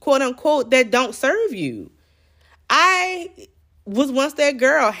 quote unquote, that don't serve you. I was once that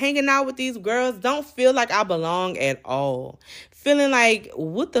girl hanging out with these girls, don't feel like I belong at all. Feeling like,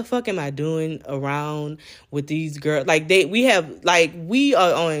 what the fuck am I doing around with these girls? Like we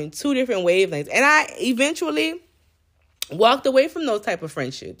are on two different wavelengths. And I eventually walked away from those type of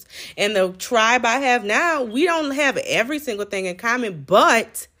friendships. And the tribe I have now, we don't have every single thing in common,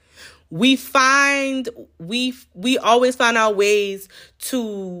 but we always find our ways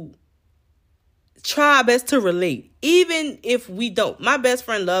to try our best to relate, even if we don't. My best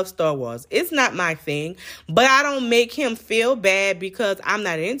friend loves Star Wars. It's not my thing, but I don't make him feel bad because I'm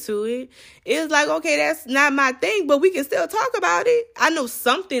not into it. It's like, okay, that's not my thing, but we can still talk about it. I know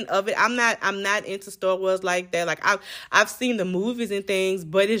something of it. I'm not into Star Wars like that. Like I've seen the movies and things,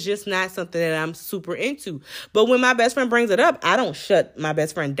 but it's just not something that I'm super into. But when my best friend brings it up, I don't shut my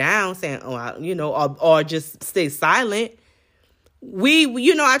best friend down saying, or just stay silent.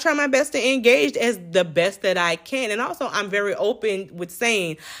 I try my best to engage as the best that I can. And also, I'm very open with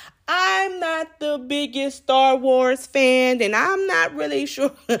saying, I'm not the biggest Star Wars fan, and I'm not really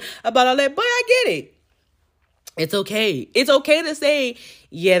sure about all that, but I get it. It's okay. It's okay to say,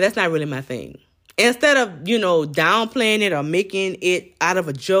 yeah, that's not really my thing. Instead of, downplaying it or making it out of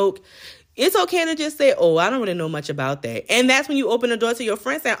a joke, it's okay to just say, oh, I don't really know much about that. And that's when you open the door to your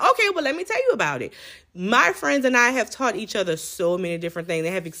friends saying, okay, well, let me tell you about it. My friends and I have taught each other so many different things.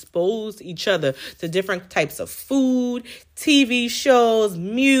 They have exposed each other to different types of food, TV shows,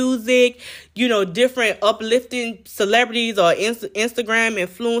 music, different uplifting celebrities or Instagram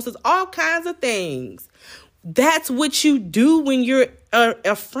influencers, all kinds of things. That's what you do when you're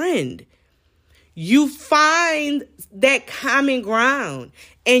a friend. You find that common ground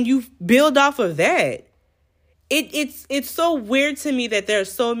and you build off of that. It's so weird to me that there are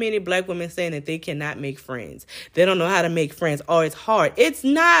so many black women saying that they cannot make friends. They don't know how to make friends. Oh, it's hard. It's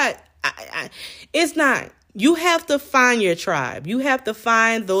not. It's not. You have to find your tribe. You have to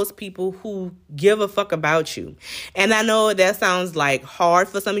find those people who give a fuck about you. And I know that sounds like hard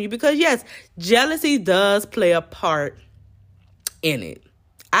for some of you because, yes, jealousy does play a part in it.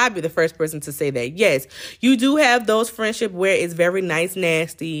 I'd be the first person to say that. Yes, you do have those friendships where it's very nice,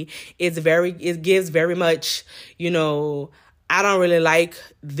 nasty. It gives very much, I don't really like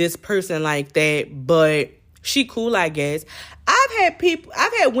this person like that, but she cool, I guess. I've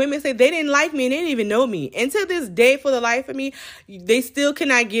had women say they didn't like me and they didn't even know me. And to this day, for the life of me, they still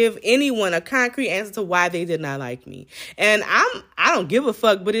cannot give anyone a concrete answer to why they did not like me. And I don't give a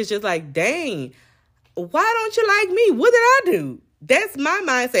fuck, but it's just like, dang, why don't you like me? What did I do? That's my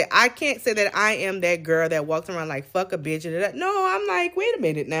mindset. I can't say that I am that girl that walks around like, fuck a bitch. No, I'm like, wait a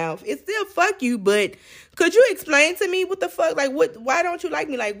minute now. It's still fuck you, but could you explain to me what the fuck? Like, why don't you like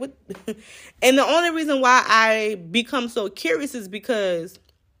me? Like, what? And the only reason why I become so curious is because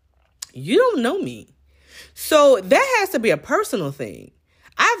you don't know me. So that has to be a personal thing.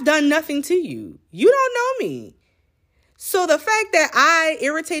 I've done nothing to you. You don't know me. So the fact that I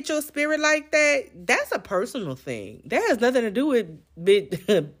irritate your spirit like that, that's a personal thing. That has nothing to do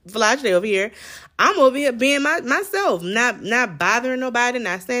with Flash Day over here. I'm over here being myself, not bothering nobody,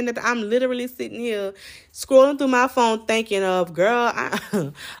 not saying that. I'm literally sitting here scrolling through my phone thinking of, girl, I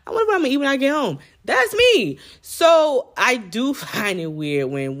wonder what I'm going to eat when I get home. That's me. So I do find it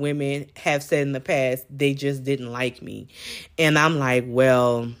weird when women have said in the past they just didn't like me. And I'm like,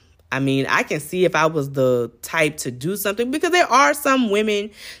 well, I mean, I can see if I was the type to do something, because there are some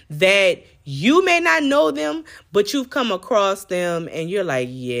women that you may not know them, but you've come across them and you're like,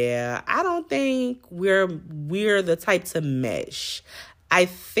 yeah, I don't think we're the type to mesh. I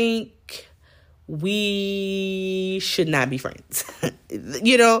think we should not be friends.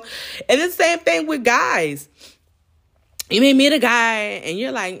 You know, and it's the same thing with guys. You may meet a guy and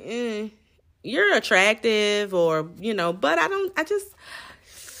you're like, you're attractive, or, you know, but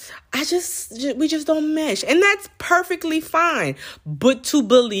we just don't mesh. And that's perfectly fine. But to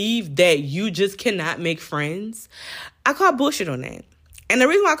believe that you just cannot make friends, I call bullshit on that. And the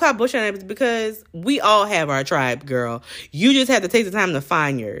reason why I call bullshit on that is because we all have our tribe, girl. You just have to take the time to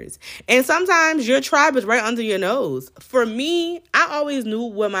find yours. And sometimes your tribe is right under your nose. For me, I always knew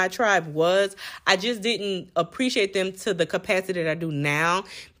what my tribe was. I just didn't appreciate them to the capacity that I do now,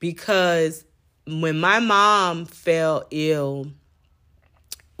 because when my mom fell ill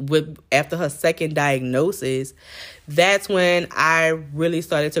after her second diagnosis, that's when I really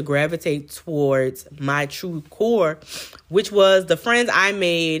started to gravitate towards my true core, which was the friends I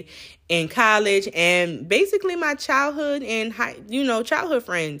made in college and basically my childhood and childhood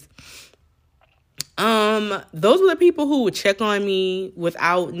friends. Those were the people who would check on me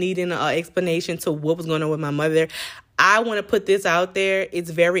without needing an explanation to what was going on with my mother. I want to put this out there. It's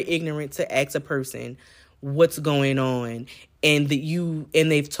very ignorant to ask a person what's going on, and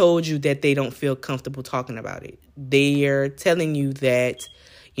they've told you that they don't feel comfortable talking about it. They're telling you that,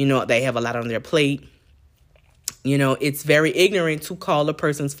 they have a lot on their plate. It's very ignorant to call a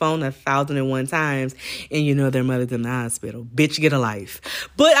person's phone 1,001 times and their mother's in the hospital. Bitch, get a life.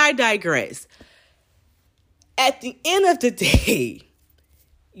 But I digress. At the end of the day,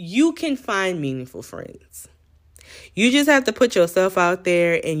 you can find meaningful friends. You just have to put yourself out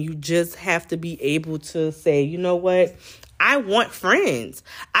there, and you just have to be able to say, you know what? I want friends.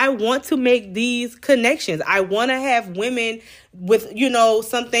 I want to make these connections. I want to have women with,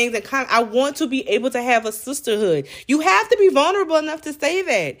 some things in common. I want to be able to have a sisterhood. You have to be vulnerable enough to say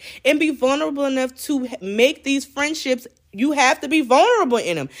that, and be vulnerable enough to make these friendships. You have to be vulnerable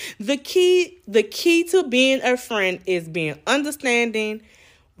in them. The key to being a friend is being understanding,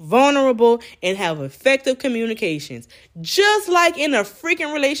 vulnerable, and have effective communications. Just like in a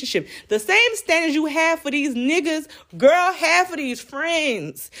freaking relationship, the same standards you have for these niggas, girl, have for these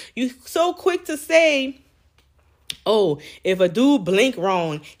friends. You so quick to say, oh, if a dude blink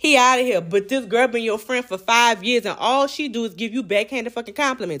wrong, he out of here. But this girl been your friend for 5 years, and all she do is give you backhanded fucking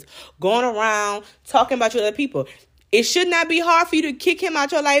compliments, going around talking about your other people. It should not be hard for you to kick him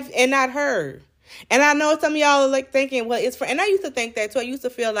out your life and not her. And I know some of y'all are like thinking, well, it's friend. And I used to think that too. I used to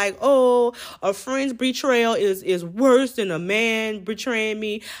feel like, oh, a friend's betrayal is worse than a man betraying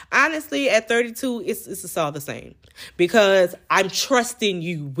me. Honestly, at 32, it's all the same, because I'm trusting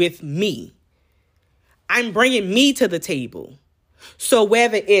you with me. I'm bringing me to the table. So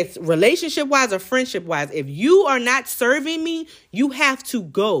whether it's relationship-wise or friendship-wise, if you are not serving me, you have to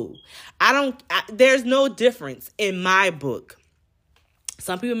go. There's no difference in my book.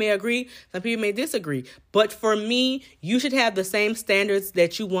 Some people may agree, some people may disagree. But for me, you should have the same standards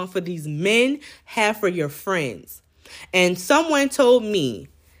that you want for these men, have for your friends. And someone told me,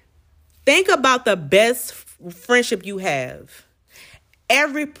 think about the best friendship you have.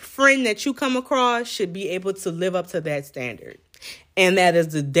 Every friend that you come across should be able to live up to that standard. And that is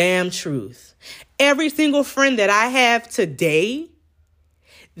the damn truth. Every single friend that I have today,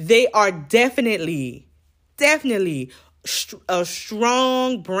 they are definitely a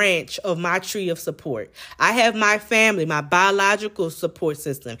strong branch of my tree of support. I have my family, my biological support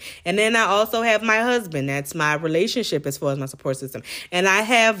system. And then I also have my husband. That's my relationship as far as my support system. And I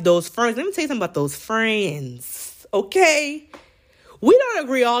have those friends. Let me tell you something about those friends. Okay? We don't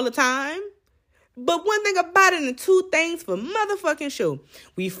agree all the time. But one thing about it, and two things for motherfucking sure,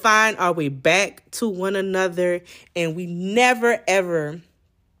 we find our way back to one another, and we never, ever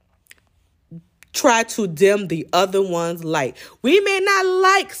try to dim the other one's light. We may not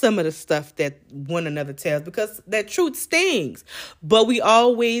like some of the stuff that one another tells, because that truth stings, but we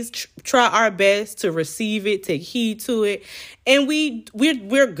always try our best to receive it, take heed to it, and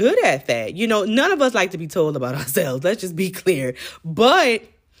we're good at that. None of us like to be told about ourselves. Let's just be clear. But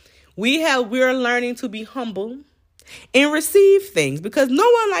we're learning to be humble and receive things, because no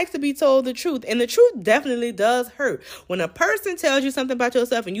one likes to be told the truth. And the truth definitely does hurt. When a person tells you something about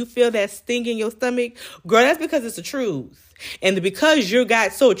yourself and you feel that sting in your stomach, girl, that's because it's the truth. And because you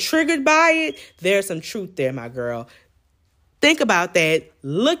got so triggered by it, there's some truth there, my girl. Think about that.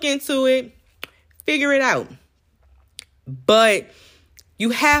 Look into it. Figure it out. But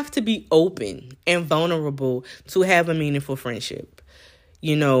you have to be open and vulnerable to have a meaningful friendship.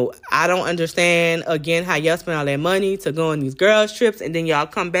 You know, I don't understand, again, how y'all spend all that money to go on these girls' trips, and then y'all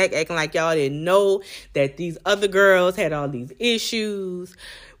come back acting like y'all didn't know that these other girls had all these issues.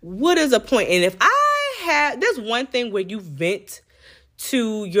 What is the point? And if there's one thing where you vent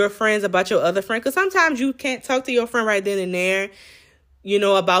to your friends about your other friend, because sometimes you can't talk to your friend right then and there, you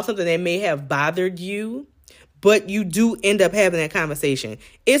know, about something that may have bothered you, but you do end up having that conversation.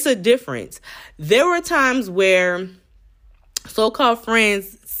 It's a difference. There were times where so-called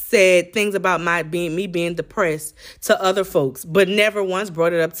friends said things about me being depressed to other folks, but never once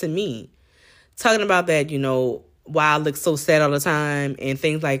brought it up to me. Talking about that, you know, why I look so sad all the time and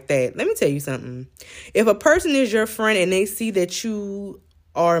things like that. Let me tell you something. If a person is your friend and they see that you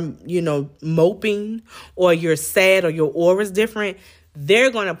are, you know, moping or you're sad or your aura's different,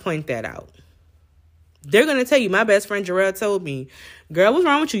 they're going to point that out. They're going to tell you. My best friend Jarrell told me, girl, what's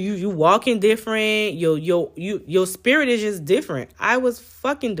wrong with you? You walking different. Your spirit is just different. I was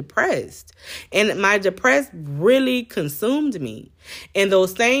fucking depressed. And my depressed really consumed me. And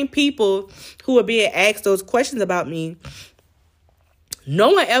those same people who were being asked those questions about me,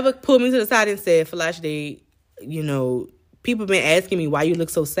 no one ever pulled me to the side and said, Falashde, you know, people been asking me why you look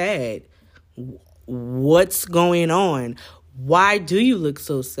so sad. What's going on? Why do you look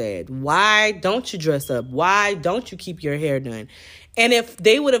so sad? Why don't you dress up? Why don't you keep your hair done? And if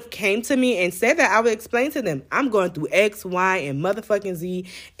they would have came to me and said that, I would explain to them, I'm going through X, Y, and motherfucking Z,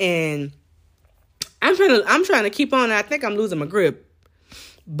 and I'm trying to keep on. And I think I'm losing my grip.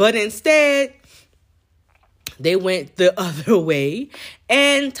 But instead, they went the other way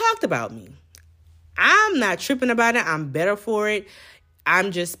and talked about me. I'm not tripping about it. I'm better for it.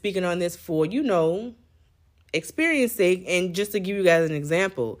 I'm just speaking on this for, you know, experience sake, and just to give you guys an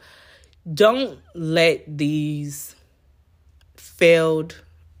example. Don't let these failed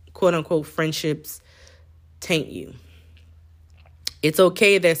quote unquote friendships taint you. It's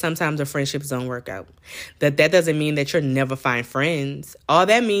okay that sometimes the friendships don't work out. That doesn't mean that you'll never find friends. All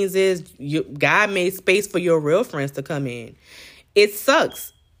that means is God made space for your real friends to come in. It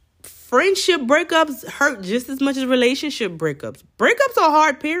sucks. Friendship breakups hurt just as much as relationship breakups. Breakups are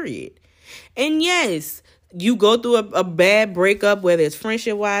hard, period. And yes, you go through a bad breakup, whether it's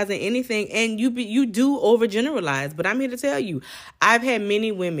friendship-wise and anything, and you do overgeneralize. But I'm here to tell you, I've had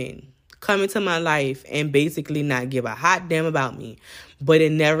many women come into my life and basically not give a hot damn about me. But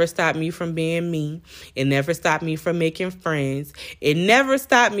it never stopped me from being me. It never stopped me from making friends. It never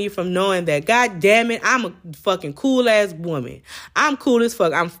stopped me from knowing that, God damn it, I'm a fucking cool-ass woman. I'm cool as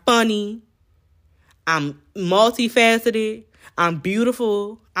fuck. I'm funny. I'm multifaceted. I'm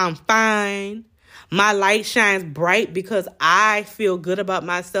beautiful. I'm fine. My light shines bright because I feel good about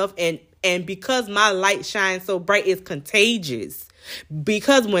myself. And because my light shines so bright, it's contagious.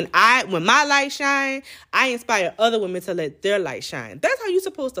 Because when my light shine, I inspire other women to let their light shine. That's how you're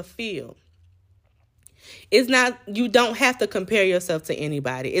supposed to feel. It's not, you don't have to compare yourself to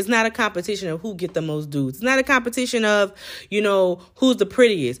anybody. It's not a competition of who get the most dudes. It's not a competition of, you know, who's the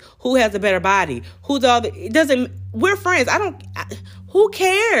prettiest, who has the better body, we're friends. Who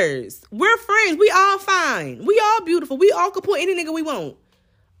cares? We're friends. We all fine. We all beautiful. We all can put any nigga we want.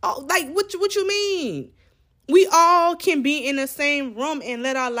 Oh, like, what you mean? We all can be in the same room and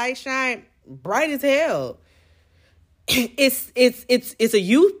let our light shine bright as hell. It's a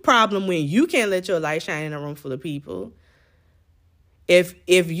youth problem when you can't let your light shine in a room full of people. If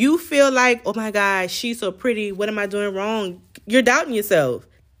you feel like, oh my God, she's so pretty, what am I doing wrong? You're doubting yourself.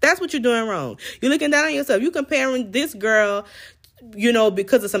 That's what you're doing wrong. You're looking down on yourself. You're comparing this girl, you know,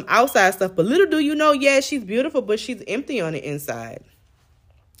 because of some outside stuff. But little do you know, yeah, she's beautiful, but she's empty on the inside.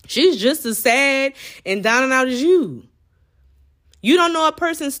 She's just as sad and down and out as you. You don't know a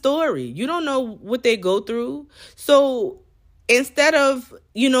person's story. You don't know what they go through. So instead of,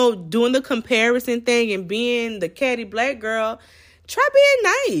 you know, doing the comparison thing and being the catty black girl, try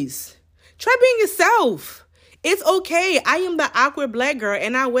being nice. Try being yourself. It's okay. I am the awkward black girl,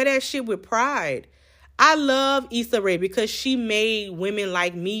 and I wear that shit with pride. I love Issa Rae because she made women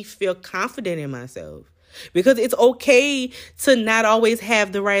like me feel confident in myself. Because it's okay to not always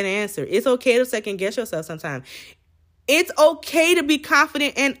have the right answer. It's okay to second guess yourself sometimes. It's okay to be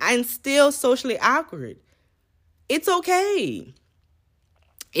confident and still socially awkward. It's okay.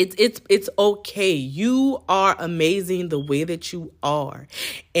 It's okay. You are amazing the way that you are.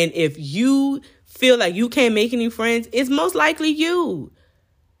 And if you feel like you can't make any friends, it's most likely you.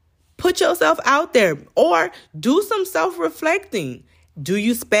 Put yourself out there or do some self-reflecting. Do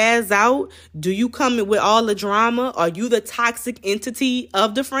you spaz out? Do you come in with all the drama? Are you the toxic entity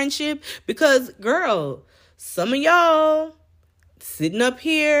of the friendship? Because, girl, some of y'all sitting up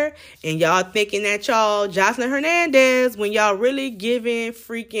here and y'all thinking that y'all Jocelyn Hernandez when y'all really giving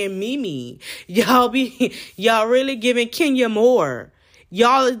freaking Mimi. Y'all really giving Kenya Moore.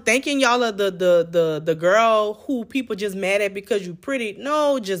 Y'all thinking y'all are the girl who people just mad at because you pretty.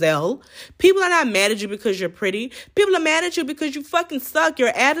 No, Giselle. People are not mad at you because you're pretty. People are mad at you because you fucking suck.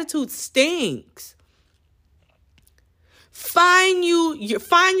 Your attitude stinks. Find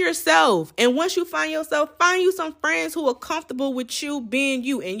yourself. And once you find yourself, find you some friends who are comfortable with you being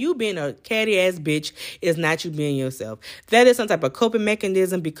you. And you being a catty ass bitch is not you being yourself. That is some type of coping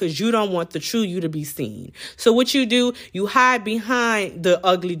mechanism because you don't want the true you to be seen. So what you do, you hide behind the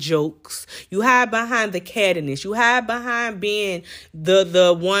ugly jokes. You hide behind the cattiness. You hide behind being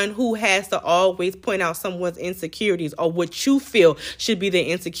the one who has to always point out someone's insecurities or what you feel should be their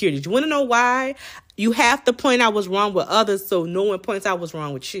insecurities. You want to know why? You have to point out what's wrong with others so no one points out what's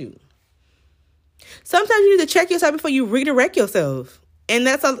wrong with you. Sometimes you need to check yourself before you redirect yourself. And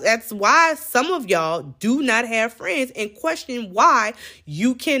that's why some of y'all do not have friends and question why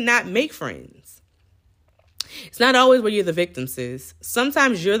you cannot make friends. It's not always where you're the victim, sis.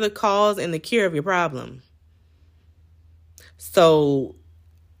 Sometimes you're the cause and the cure of your problem. So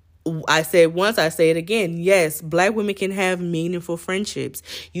I said once, I say it again. Yes, Black women can have meaningful friendships.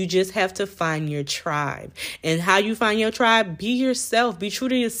 You just have to find your tribe. And how you find your tribe? Be yourself. Be true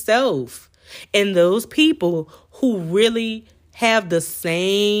to yourself. And those people who really have the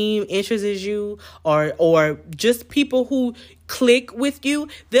same interests as you or just people who click with you,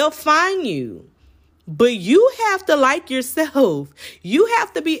 they'll find you. But you have to like yourself. You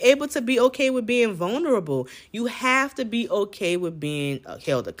have to be able to be okay with being vulnerable. You have to be okay with being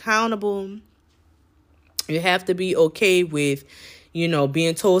held accountable. You have to be okay with,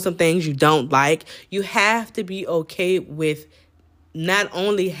 being told some things you don't like. You have to be okay with not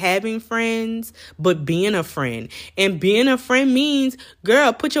only having friends, but being a friend. And being a friend means,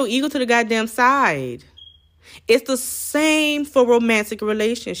 girl, put your ego to the goddamn side. It's the same for romantic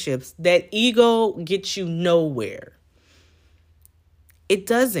relationships. That ego gets you nowhere. It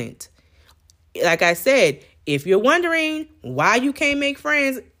doesn't. Like I said, if you're wondering why you can't make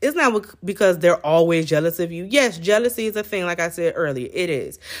friends, it's not because they're always jealous of you. Yes, jealousy is a thing, like I said earlier. It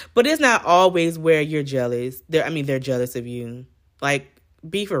is. But it's not always where you're jealous. They're jealous of you. Like,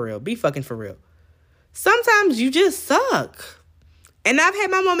 be for real. Be fucking for real. Sometimes you just suck. And I've had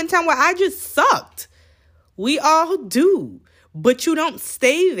my moment in time where I just sucked. We all do, but you don't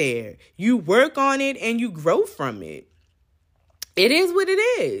stay there. You work on it and you grow from it. It is what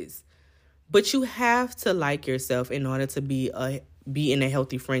it is. But you have to like yourself in order to be in a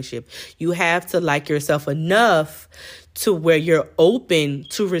healthy friendship. You have to like yourself enough to where you're open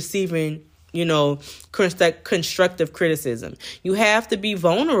to receiving, constructive criticism. You have to be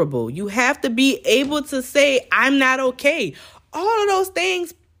vulnerable. You have to be able to say, I'm not okay. All of those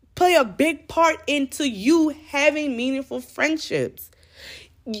things play a big part into you having meaningful friendships.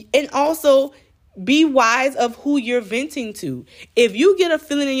 And also be wise of who you're venting to. If you get a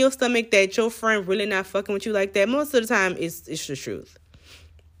feeling in your stomach that your friend really not fucking with you like that, most of the time it's the truth.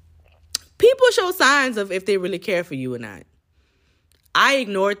 People show signs of if they really care for you or not. I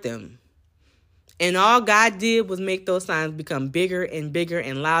ignored them. And all God did was make those signs become bigger and bigger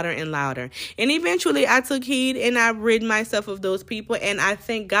and louder and louder. And eventually I took heed and I rid myself of those people. And I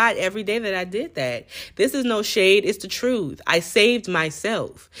thank God every day that I did that. This is no shade. It's the truth. I saved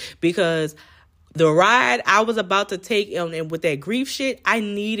myself because the ride I was about to take and with that grief shit, I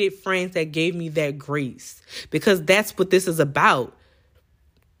needed friends that gave me that grace because that's what this is about.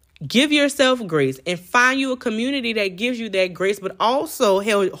 Give yourself grace and find you a community that gives you that grace, but also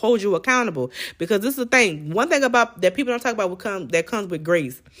hold you accountable. Because this is the thing. One thing about that people don't talk about that comes with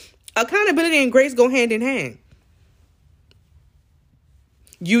grace. Accountability and grace go hand in hand.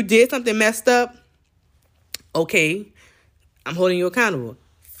 You did something messed up. Okay, I'm holding you accountable.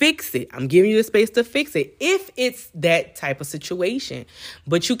 Fix it. I'm giving you the space to fix it if it's that type of situation.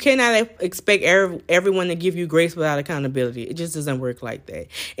 But you cannot expect everyone to give you grace without accountability. It just doesn't work like that.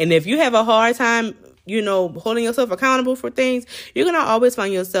 And if you have a hard time, holding yourself accountable for things, you're going to always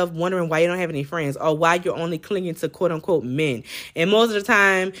find yourself wondering why you don't have any friends or why you're only clinging to quote unquote men. And most of the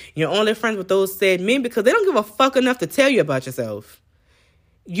time, you're only friends with those said men because they don't give a fuck enough to tell you about yourself.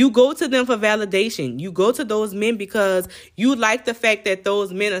 You go to them for validation. You go to those men because you like the fact that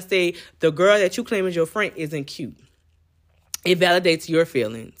those men are say the girl that you claim is your friend isn't cute. It validates your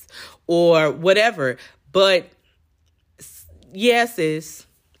feelings or whatever. But yes, sis,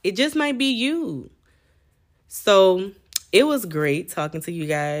 it just might be you. So It was great talking to you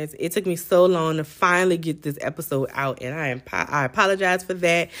guys. It took me so long to finally get this episode out, and I apologize for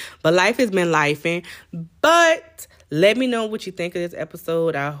that. But life has been lifing. But let me know what you think of this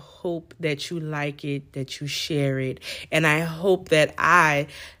episode. I hope that you like it, that you share it, and I hope that I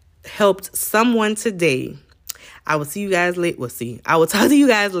helped someone today. I will see you guys later. I will talk to you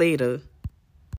guys later.